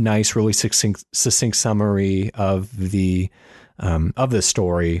 really nice, really succinct summary of the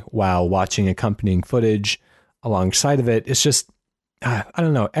story while watching accompanying footage alongside of it. It's just, I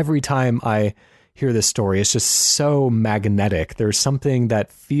don't know, every time I hear this story, it's just so magnetic. There's something that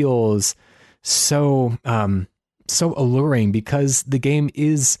feels so alluring because the game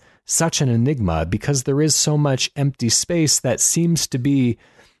is such an enigma, because there is so much empty space that seems to be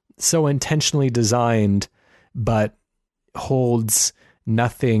so intentionally designed, but holds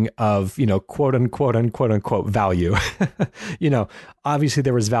nothing of, quote unquote value. Obviously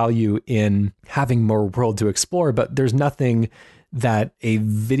there was value in having more world to explore, but there's nothing that a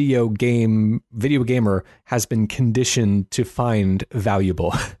video gamer has been conditioned to find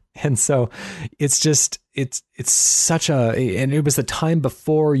valuable. And so it's just, it's such and it was a time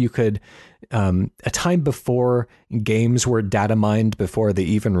before you could, a time before games were data mined before they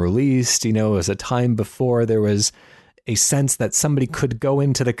even released. It was a time before there was a sense that somebody could go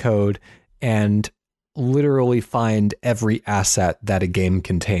into the code and literally find every asset that a game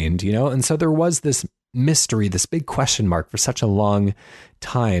contained, and so there was this mystery, this big question mark for such a long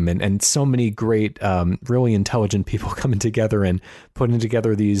time, and so many great, really intelligent people coming together and putting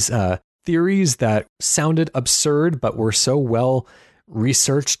together these theories that sounded absurd, but were so well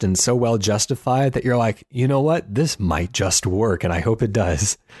researched and so well justified that you're like, you know what, this might just work, and I hope it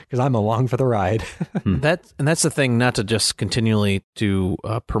does, because I'm along for the ride. That's the thing, not to just continually to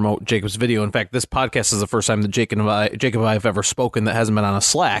promote Jacob's video. In fact, this podcast is the first time that Jacob and I have ever spoken that hasn't been on a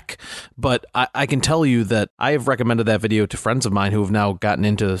Slack, but I can tell you that I have recommended that video to friends of mine who have now gotten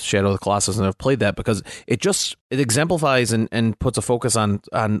into Shadow of the Colossus and have played that, because it exemplifies and puts a focus on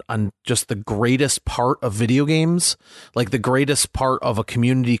just the greatest part of video games, like the greatest part of a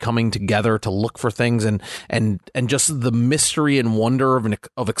community coming together to look for things, and just the mystery and wonder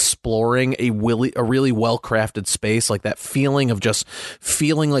of exploring a really well-crafted space, like that feeling of just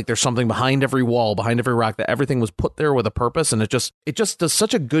feeling like there's something behind every wall, behind every rock, that everything was put there with a purpose. And it just does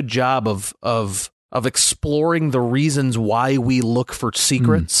such a good job of exploring the reasons why we look for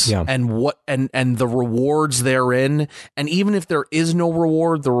secrets and what and the rewards therein. And even if there is no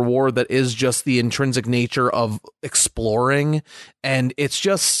reward, the reward that is just the intrinsic nature of exploring. And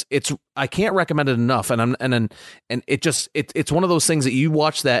I can't recommend it enough. And it's one of those things that you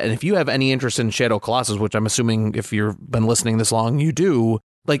watch that, and if you have any interest in Shadow Colossus, which I'm assuming if you've been listening this long, you do,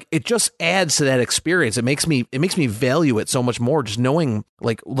 like, it just adds to that experience. It makes me value it so much more, just knowing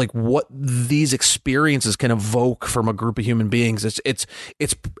like what these experiences can evoke from a group of human beings.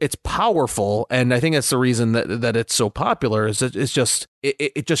 It's powerful, and I think that's the reason that it's so popular. Is it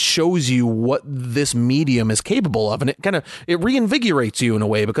just shows you what this medium is capable of, and it reinvigorates you in a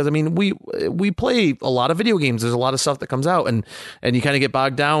way, because I mean we play a lot of video games. There's a lot of stuff that comes out, and you kind of get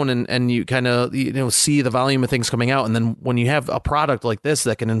bogged down, and you kind of see the volume of things coming out, and then when you have a product like this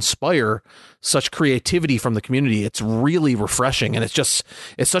that can inspire such creativity from the community, it's really refreshing, and it's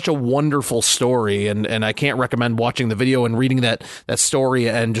such a wonderful story, and I can't recommend watching the video and reading that story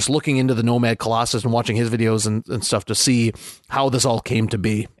and just looking into the Nomad Colossus and watching his videos and stuff to see how this all came to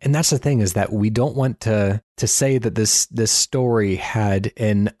be. And that's the thing, is that we don't want to say that this story had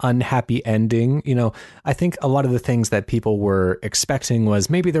an unhappy ending. I think a lot of the things that people were expecting was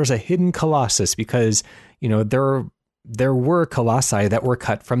maybe there's a hidden Colossus, because there were colossi that were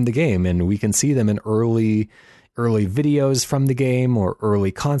cut from the game, and we can see them in early videos from the game or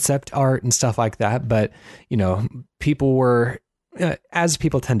early concept art and stuff like that. But, people were, as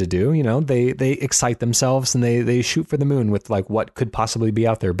people tend to do, they excite themselves and they shoot for the moon with like what could possibly be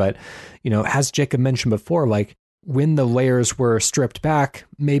out there. But, as Jacob mentioned before, like when the layers were stripped back,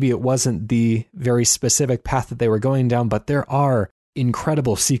 maybe it wasn't the very specific path that they were going down, but there are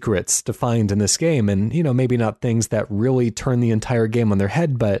incredible secrets to find in this game. And, maybe not things that really turn the entire game on their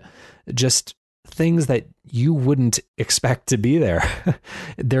head, but just things that you wouldn't expect to be there.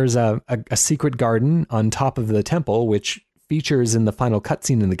 There's a secret garden on top of the temple, which features in the final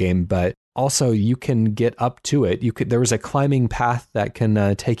cutscene in the game, but also you can get up to it. There was a climbing path that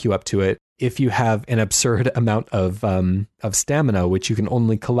can take you up to it. if you have an absurd amount of stamina, which you can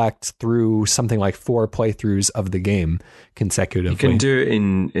only collect through something like 4 playthroughs of the game consecutively. You can do it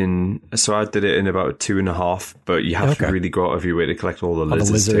in so I did it in about 2.5, but you have to really go out of your way to collect all the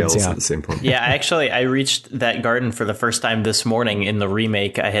lizards' tails at the same point. Yeah, I reached that garden for the first time this morning in the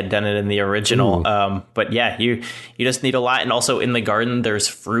remake. I had done it in the original. But yeah, you just need a lot. And also in the garden, there's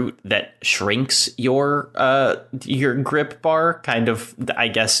fruit that shrinks your grip bar, kind of, I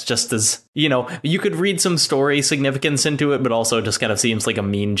guess, just as, you could read some story significance into it, but also just kind of seems like a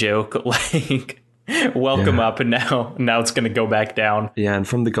mean joke. Like, welcome up, and now it's going to go back down. Yeah, and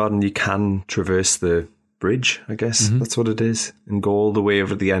from the garden, you can traverse the bridge, I guess. That's what it is, and go all the way over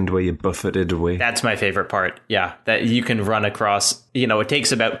to the end where you buffeted away. That's my favorite part. Yeah, that you can run across. It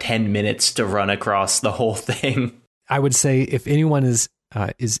takes about 10 minutes to run across the whole thing. I would say if anyone is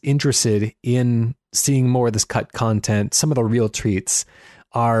interested in seeing more of this cut content, some of the real treats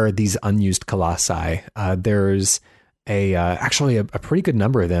are these unused colossi. There's actually a pretty good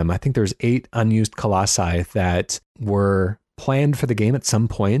number of them. I think there's 8 unused colossi that were planned for the game at some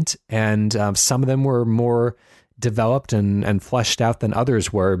point, and some of them were more developed and fleshed out than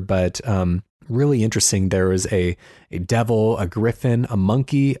others were, but really interesting. There was a devil, a griffin, a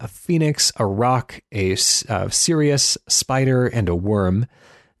monkey, a phoenix, a roc, a Sirius, spider, and a worm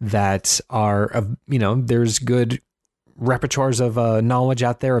that are, there's good repertoires of knowledge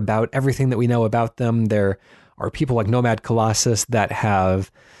out there about everything that we know about them. There are people like Nomad Colossus that have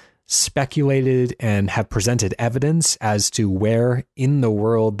speculated and have presented evidence as to where in the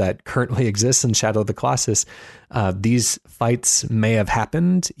world that currently exists in Shadow of the Colossus these fights may have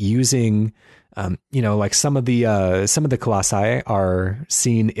happened using like some of the colossi are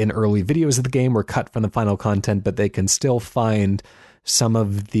seen in early videos of the game or cut from the final content, but they can still find some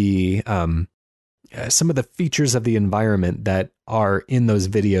of the features of the environment that are in those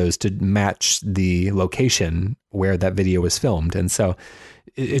videos to match the location where that video was filmed. And so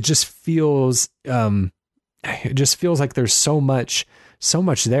it just feels like there's so much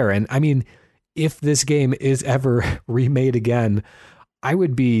there. And I mean, if this game is ever remade again, I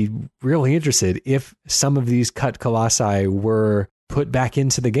would be really interested if some of these cut colossi were put back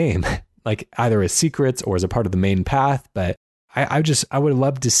into the game, like either as secrets or as a part of the main path. But I would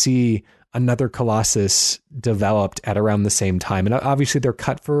love to see another Colossus developed at around the same time. And obviously they're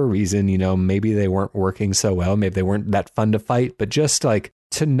cut for a reason, maybe they weren't working so well, maybe they weren't that fun to fight, but just like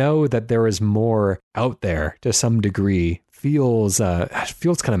to know that there is more out there to some degree feels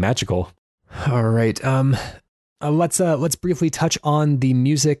kind of magical. All right. Let's briefly touch on the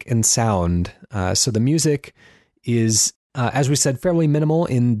music and sound. So the music is, as we said, fairly minimal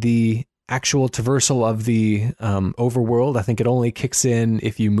in the actual traversal of the overworld. I think it only kicks in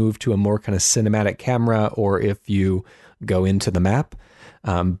if you move to a more kind of cinematic camera or if you go into the map.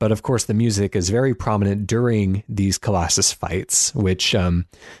 But of course, the music is very prominent during these Colossus fights, which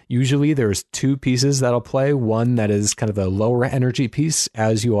usually there's 2 pieces that'll play. One that is kind of a lower energy piece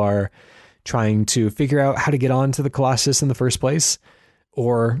as you are trying to figure out how to get onto the Colossus in the first place,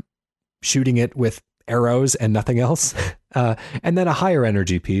 or shooting it with arrows and nothing else. And then a higher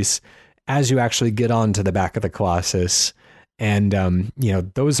energy piece as you actually get onto the back of the Colossus. And,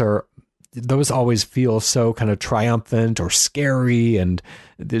 those always feel so kind of triumphant or scary. And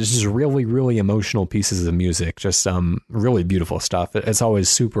there's just really, really emotional pieces of music, just really beautiful stuff. It's always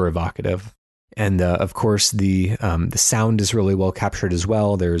super evocative. And of course, the sound is really well captured as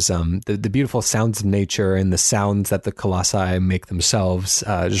well. There's the beautiful sounds of nature and the sounds that the Colossi make themselves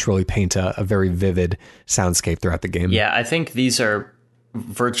just really paint a very vivid soundscape throughout the game. Yeah, I think these are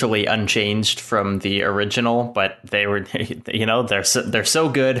virtually unchanged from the original, but they were, they're so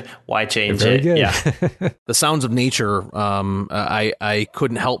good. Why change it? Good. Yeah. The sounds of nature. I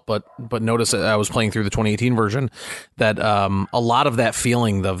couldn't help but notice that I was playing through the 2018 version that a lot of that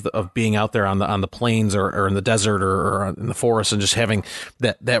feeling of being out there on the plains or in the desert or in the forest and just having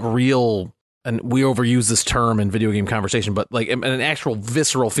that real. And we overuse this term in video game conversation, but like an actual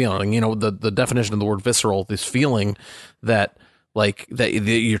visceral feeling. The definition of the word visceral, this feeling that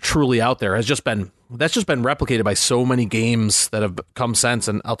you're truly out there, that's just been replicated by so many games that have come since.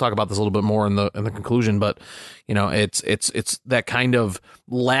 And I'll talk about this a little bit more in the conclusion, but it's that kind of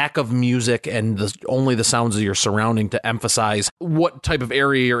lack of music and only the sounds of your surrounding to emphasize what type of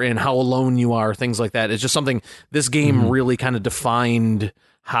area you're in, how alone you are, things like that. It's just something this game really kind of defined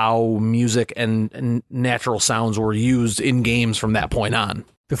how music and natural sounds were used in games from that point on.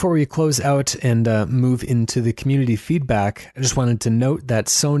 Before we close out and move into the community feedback, I just wanted to note that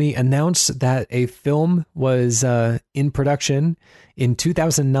Sony announced that a film was in production in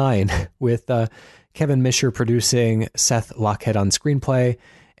 2009 with Kevin Misher producing, Seth Lockhead on screenplay,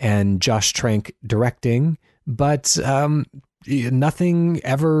 and Josh Trank directing, but nothing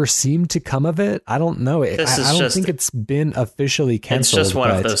ever seemed to come of it. I don't know. I don't think it's been officially canceled. It's just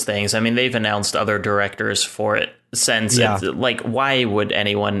one of those things. I mean, they've announced other directors for it since. Yeah. Like, why would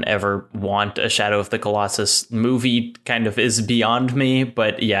anyone ever want a Shadow of the Colossus movie kind of is beyond me.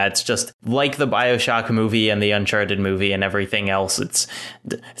 But yeah, it's just like the BioShock movie and the Uncharted movie and everything else. It's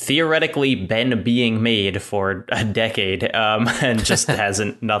theoretically been being made for a decade and just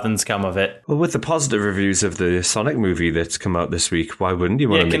nothing's come of it. Well, with the positive reviews of the Sonic movie that's come out this week, why wouldn't you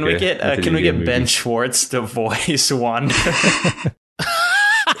want to make can we get Ben Schwartz to voice Wanda?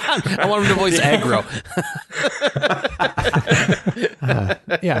 I want him to voice aggro.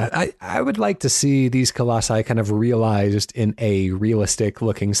 I would like to see these colossi kind of realized in a realistic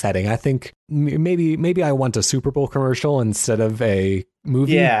looking setting. I think maybe I want a Super Bowl commercial instead of a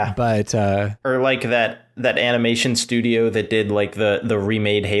movie. Yeah, but or like that animation studio that did like the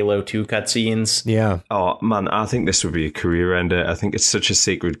remade Halo 2 cutscenes. Yeah. Oh man, I think this would be a career ender. I think it's such a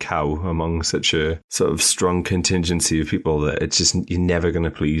sacred cow among such a sort of strong contingency of people that it's just, you're never going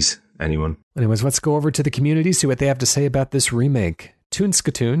to please anyone. Anyways, let's go over to the community, see what they have to say about this remake.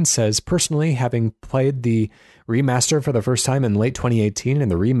 Toonskatoon says, personally, having played the remaster for the first time in late 2018 and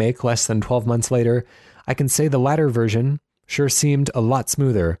the remake less than 12 months later, I can say the latter version sure seemed a lot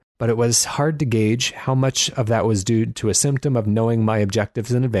smoother, but it was hard to gauge how much of that was due to a symptom of knowing my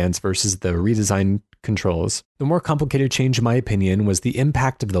objectives in advance versus the redesigned controls. The more complicated change, in my opinion, was the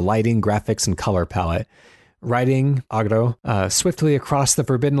impact of the lighting, graphics, and color palette. Riding Agro swiftly across the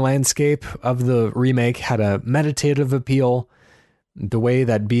forbidden landscape of the remake had a meditative appeal, the way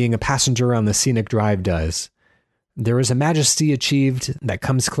that being a passenger on the scenic drive does. There is a majesty achieved that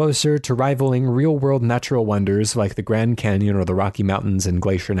comes closer to rivaling real-world natural wonders like the Grand Canyon or the Rocky Mountains in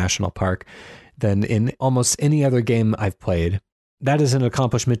Glacier National Park than in almost any other game I've played. That is an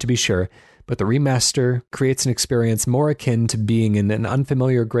accomplishment to be sure, but the remaster creates an experience more akin to being in an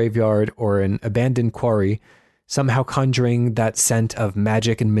unfamiliar graveyard or an abandoned quarry, somehow conjuring that scent of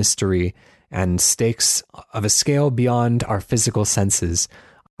magic and mystery and stakes of a scale beyond our physical senses.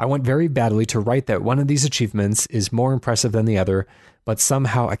 I want very badly to write that one of these achievements is more impressive than the other, but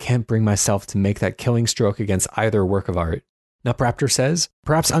somehow I can't bring myself to make that killing stroke against either work of art. Nupraptor says,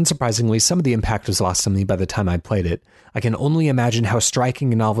 perhaps unsurprisingly, some of the impact was lost on me by the time I played it. I can only imagine how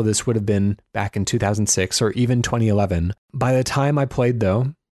striking and novel this would have been back in 2006 or even 2011. By the time I played,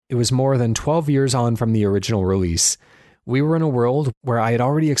 though, it was more than 12 years on from the original release. We were in a world where I had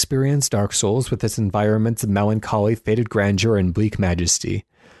already experienced Dark Souls with its environments of melancholy, faded grandeur, and bleak majesty.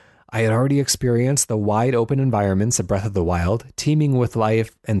 I had already experienced the wide open environments of Breath of the Wild, teeming with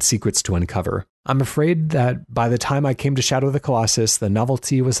life and secrets to uncover. I'm afraid that by the time I came to Shadow of the Colossus, the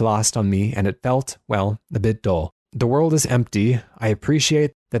novelty was lost on me and it felt, well, a bit dull. The world is empty. I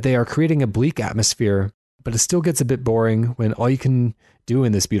appreciate that they are creating a bleak atmosphere, but it still gets a bit boring when all you can do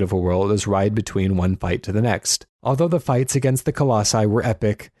in this beautiful world is ride between one fight to the next. Although the fights against the Colossi were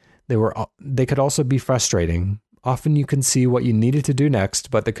epic, they could also be frustrating. Often you can see what you needed to do next,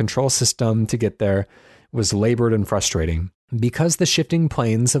 but the control system to get there was labored and frustrating. Because the shifting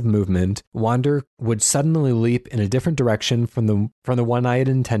planes of movement, Wander would suddenly leap in a different direction from the one I had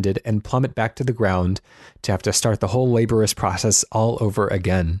intended and plummet back to the ground to have to start the whole laborious process all over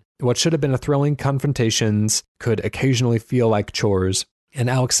again. What should have been a thrilling confrontations could occasionally feel like chores. And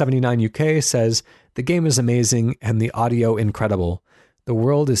Alex79UK says, the game is amazing and the audio incredible. The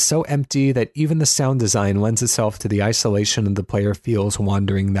world is so empty that even the sound design lends itself to the isolation the player feels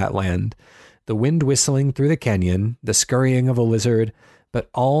wandering that land. The wind whistling through the canyon, the scurrying of a lizard, but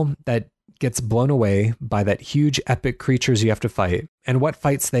all that gets blown away by that huge epic creatures you have to fight. And what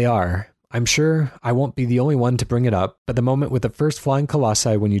fights they are. I'm sure I won't be the only one to bring it up, but the moment with the first flying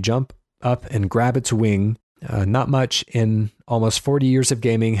colossi when you jump up and grab its wing, not much in almost 40 years of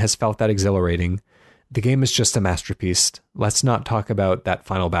gaming has felt that exhilarating. The game is just a masterpiece. Let's not talk about that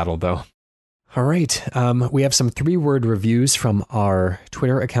final battle, though. All right, we have some 3-word reviews from our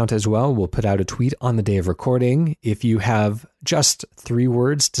Twitter account as well. We'll put out a tweet on the day of recording. If you have just 3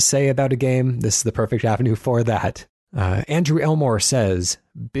 words to say about a game, this is the perfect avenue for that. Andrew Elmore says,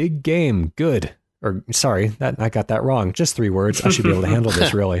 big game, good. Or, sorry, I got that wrong. Just 3 words. I should be able to handle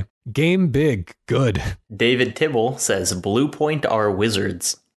this, really. Game big, good. David Tibble says, Blue Point are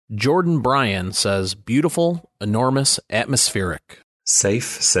wizards. Jordan Bryan says, beautiful, enormous, atmospheric.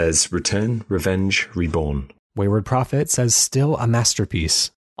 Safe says, return, revenge, reborn. Wayward Prophet says, still a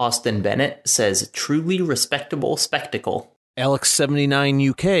masterpiece. Austin Bennett says, truly respectable spectacle.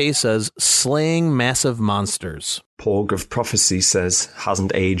 Alex79UK says, slaying massive monsters. Porg of Prophecy says,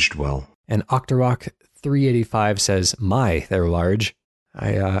 hasn't aged well. And Octorok 385 says, my, they're large.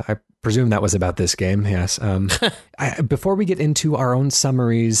 I presume that was about this game. Yes. Before we get into our own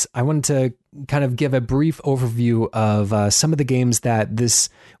summaries, I wanted to kind of give a brief overview of some of the games that this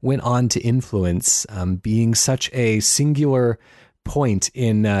went on to influence, being such a singular point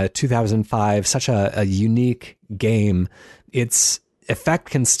in 2005, such a unique game. Its effect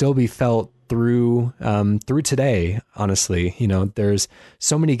can still be felt through today. Honestly, there's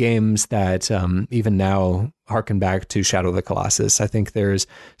so many games that even now harken back to Shadow of the Colossus. I think there's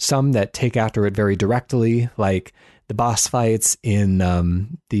some that take after it very directly, like the boss fights in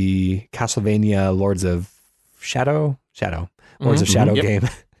the Castlevania Lords of Shadow game,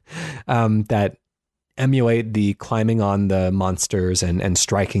 that emulate the climbing on the monsters and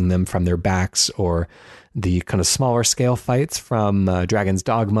striking them from their backs, or the kind of smaller scale fights from Dragon's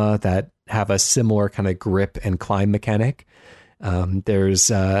Dogma that have a similar kind of grip and climb mechanic. There's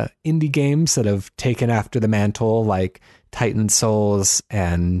indie games that have taken after the mantle, like Titan Souls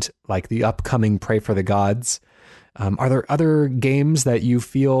and like the upcoming Pray for the Gods. Are there other games that you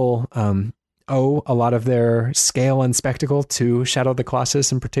feel owe a lot of their scale and spectacle to Shadow of the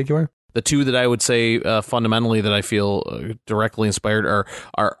Colossus in particular? The two that I would say fundamentally that I feel directly inspired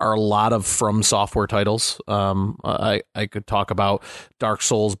are a lot of From Software titles. I could talk about Dark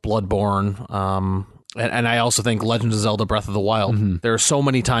Souls, Bloodborne, and I also think Legend of Zelda Breath of the Wild. Mm-hmm. There are so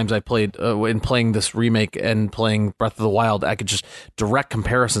many times I played in playing this remake and playing Breath of the Wild, I could just direct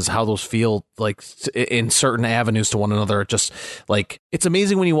comparisons how those feel like in certain avenues to one another. Just like, it's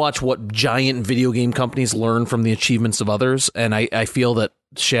amazing when you watch what giant video game companies learn from the achievements of others. And I feel that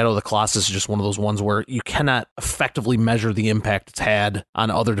Shadow of the Colossus is just one of those ones where you cannot effectively measure the impact it's had on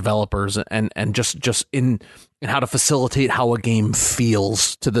other developers and just in how to facilitate how a game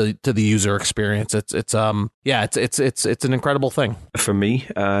feels to the user experience. It's an incredible thing. For me,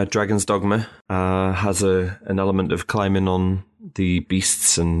 Dragon's Dogma has an element of climbing on the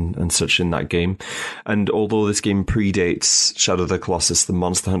beasts and such in that game. And although this game predates Shadow of the Colossus, the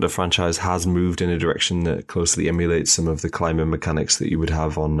Monster Hunter franchise has moved in a direction that closely emulates some of the climbing mechanics that you would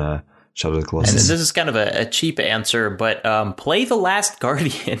have on Shadow of the Colossus. And this is kind of a cheap answer, but play The Last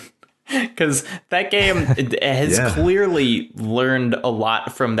Guardian. Because that game has clearly learned a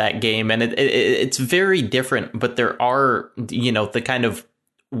lot from that game, and it's very different. But there are, the kind of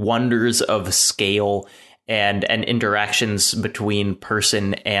wonders of scale and interactions between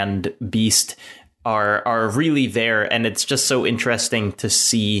person and beast are really there, and it's just so interesting to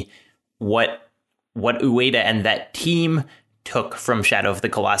see what Ueda and that team took from Shadow of the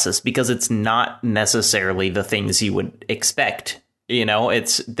Colossus, because it's not necessarily the things you would expect.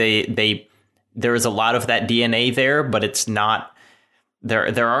 It's there is a lot of that DNA there, but it's not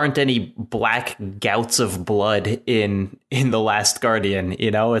there aren't any black gouts of blood in The Last Guardian.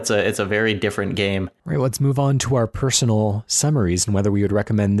 It's a very different game. Right, let's move on to our personal summaries and whether we would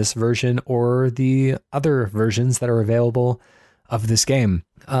recommend this version or the other versions that are available of this game.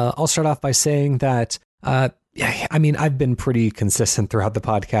 I'll start off by saying that I've been pretty consistent throughout the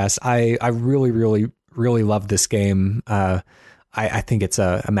podcast. I really, really, really love this game. I think it's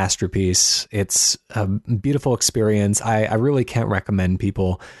a masterpiece. It's a beautiful experience. I really can't recommend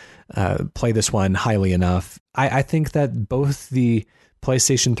people play this one highly enough. I think that both the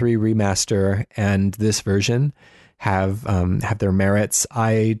PlayStation 3 remaster and this version have their merits.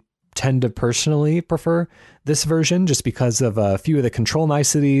 I tend to personally prefer this version just because of a few of the control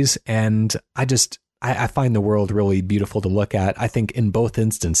niceties, and I find the world really beautiful to look at. I think in both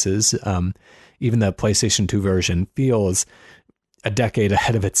instances, even the PlayStation 2 version feels a decade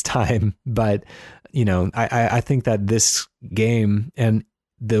ahead of its time. But, I think that this game and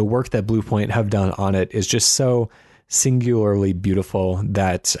the work that Bluepoint have done on it is just so singularly beautiful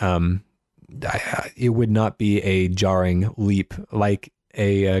that it would not be a jarring leap like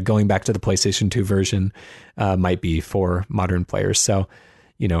going back to the PlayStation 2 version might be for modern players. So,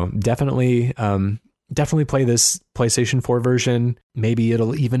 definitely play this PlayStation 4 version. Maybe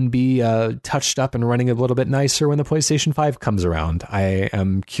it'll even be touched up and running a little bit nicer when the PlayStation 5 comes around. I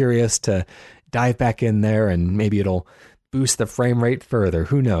am curious to dive back in there, and maybe it'll boost the frame rate further.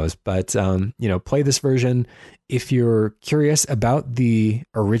 Who knows? But, play this version. If you're curious about the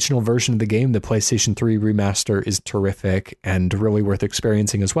original version of the game, the PlayStation 3 remaster is terrific and really worth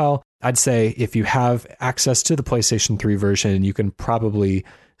experiencing as well. I'd say if you have access to the PlayStation 3 version, you can probably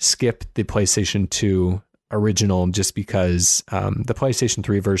skip the PlayStation 2 original, just because the PlayStation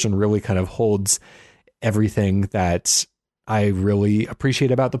 3 version really kind of holds everything that I really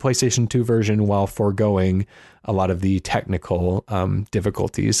appreciate about the PlayStation 2 version, while foregoing a lot of the technical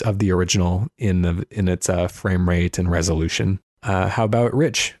difficulties of the original in its frame rate and resolution. How about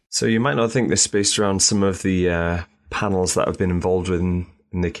Rich? So you might not think this is based around some of the panels that I've been involved with in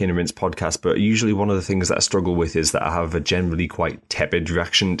the Cane and Rinse podcast, but usually one of the things that I struggle with is that I have a generally quite tepid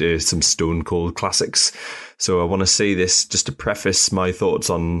reaction to some stone cold classics. So I want to say this just to preface my thoughts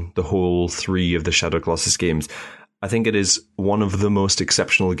on the whole 3 of the Shadow Colossus games. I think it is one of the most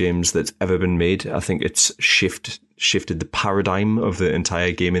exceptional games that's ever been made. I think it's shifted the paradigm of the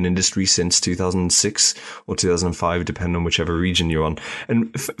entire gaming industry since 2006 or 2005, depending on whichever region you're on.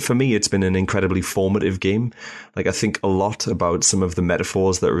 And for me, it's been an incredibly formative game. Like, I think a lot about some of the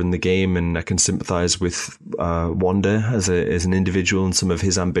metaphors that are in the game, and I can sympathize with Wanda as an individual and some of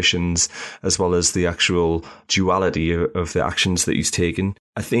his ambitions, as well as the actual duality of the actions that he's taken.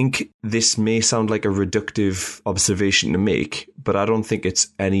 I think this may sound like a reductive observation to make, but I don't think it's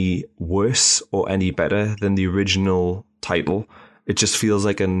any worse or any better than the original title. It just feels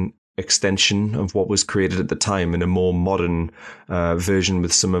like an extension of what was created at the time in a more modern version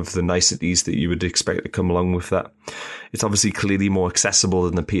with some of the niceties that you would expect to come along with that. It's obviously clearly more accessible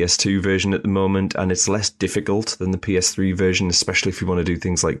than the PS2 version at the moment, and it's less difficult than the PS3 version, especially if you want to do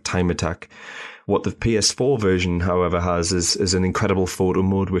things like time attack. What the PS4 version, however, has is an incredible photo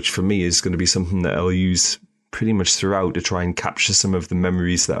mode, which for me is going to be something that I'll use pretty much throughout to try and capture some of the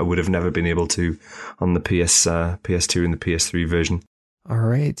memories that I would have never been able to on the PS2 and the PS3 version. All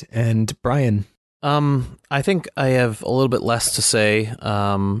right. And Brian? I think I have a little bit less to say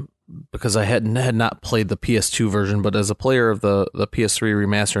because I had not played the PS2 version, but as a player of the PS3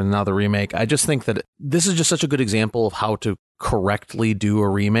 remaster and now the remake, I just think that this is just such a good example of how to correctly do a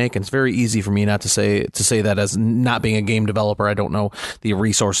remake. And it's very easy for me not to say that as not being a game developer. I don't know the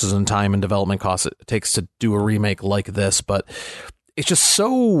resources and time and development costs it takes to do a remake like this, but it's just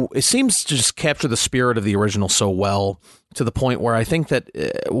it seems to just capture the spirit of the original so well, to the point where I think that,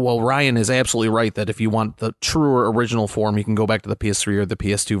 Ryan is absolutely right that if you want the truer original form, you can go back to the PS3 or the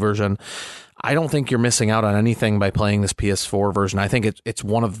PS2 version. I don't think you're missing out on anything by playing this PS4 version. I think it's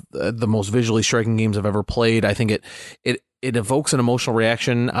one of the most visually striking games I've ever played. I think it evokes an emotional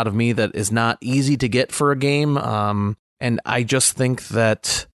reaction out of me that is not easy to get for a game. And I just think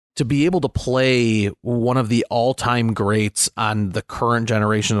that to be able to play one of the all-time greats on the current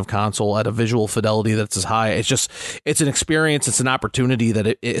generation of console at a visual fidelity that's as high, it's an experience, it's an opportunity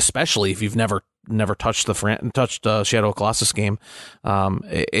that especially if you've never touched the Shadow Colossus game,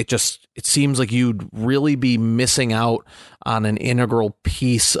 it seems like you'd really be missing out on an integral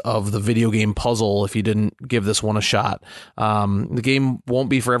piece of the video game puzzle if you didn't give this one a shot. The game won't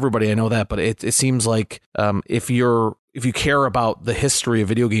be for everybody, I know that, but it seems like if you care about the history of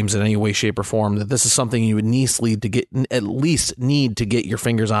video games in any way, shape, or form, that this is something you would at least need to get your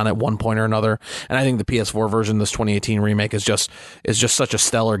fingers on at one point or another. And I think the PS4 version, this 2018 remake, is just such a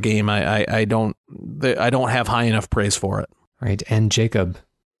stellar game. I don't have high enough praise for it. Right. And Jacob.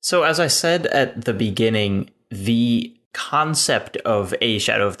 So as I said at the beginning, the concept of a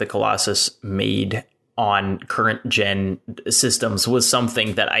Shadow of the Colossus made on current gen systems was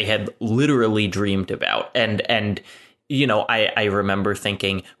something that I had literally dreamed about. And you know, I remember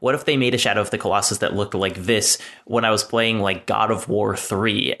thinking, what if they made a Shadow of the Colossus that looked like this when I was playing like God of War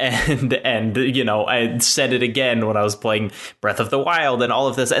 3? And you know, I said it again when I was playing Breath of the Wild and all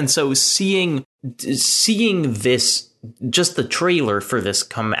of this. And so seeing this, just the trailer for this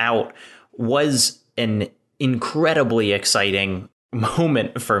come out, was an incredibly exciting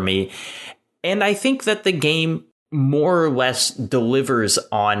moment for me. And I think that the game more or less delivers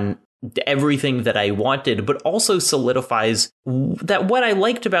on everything that I wanted, but also solidifies that what I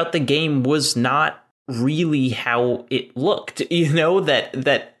liked about the game was not really how it looked. You know,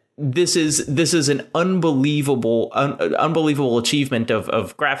 that this is an unbelievable achievement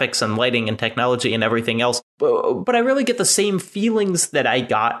of graphics and lighting and technology and everything else. But I really get the same feelings that I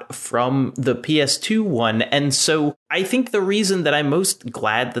got from the PS2 one. And so I think the reason that I'm most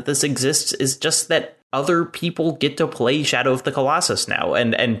glad that this exists is just that other people get to play Shadow of the Colossus now,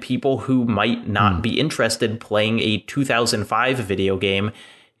 and people who might not be interested playing a 2005 video game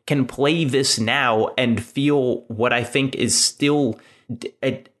can play this now and feel what I think is still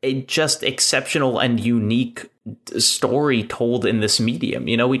a just exceptional and unique story told in this medium.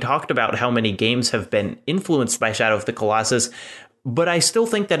 You know, we talked about how many games have been influenced by Shadow of the Colossus, but I still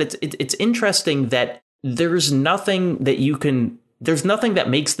think that it's interesting that there's nothing that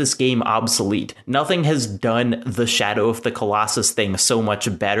makes this game obsolete. Nothing has done the Shadow of the Colossus thing so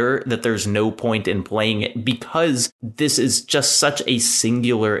much better that there's no point in playing it, because this is just such a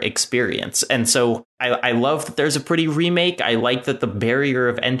singular experience. And so I love that there's a pretty remake. I like that the barrier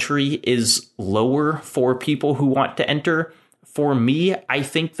of entry is lower for people who want to enter. For me, I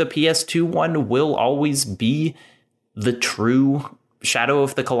think the PS2 one will always be the true Shadow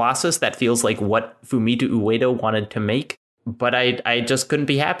of the Colossus that feels like what Fumito Ueda wanted to make. But I just couldn't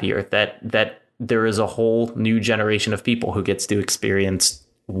be happier that there is a whole new generation of people who gets to experience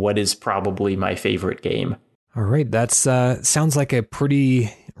what is probably my favorite game. All right, that's sounds like a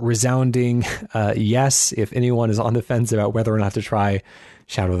pretty resounding yes if anyone is on the fence about whether or not to try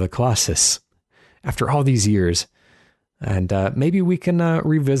Shadow of the Colossus after all these years. And maybe we can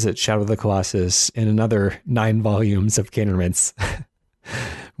revisit Shadow of the Colossus in another 9 volumes of Canon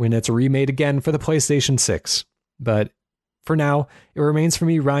when it's remade again for the PlayStation 6. But for now, it remains for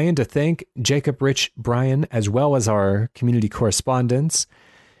me, Ryan, to thank Jacob, Rich, Brian, as well as our community correspondents,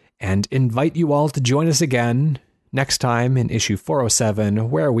 and invite you all to join us again next time in issue 407,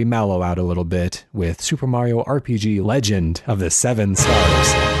 where we mellow out a little bit with Super Mario RPG Legend of the Seven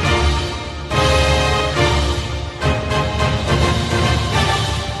Stars.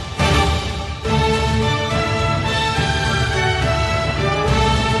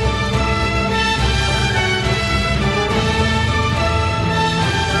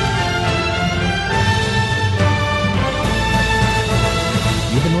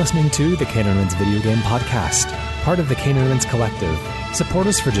 Listening to the Canonins Video Game Podcast, part of the Canonins Collective. Support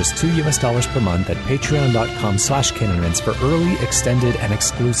us for just $2 per month at patreon.com/Canonins for early, extended, and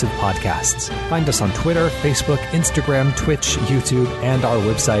exclusive podcasts. Find us on Twitter, Facebook, Instagram, Twitch, YouTube, and our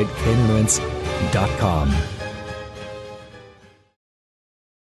website, canonins.com.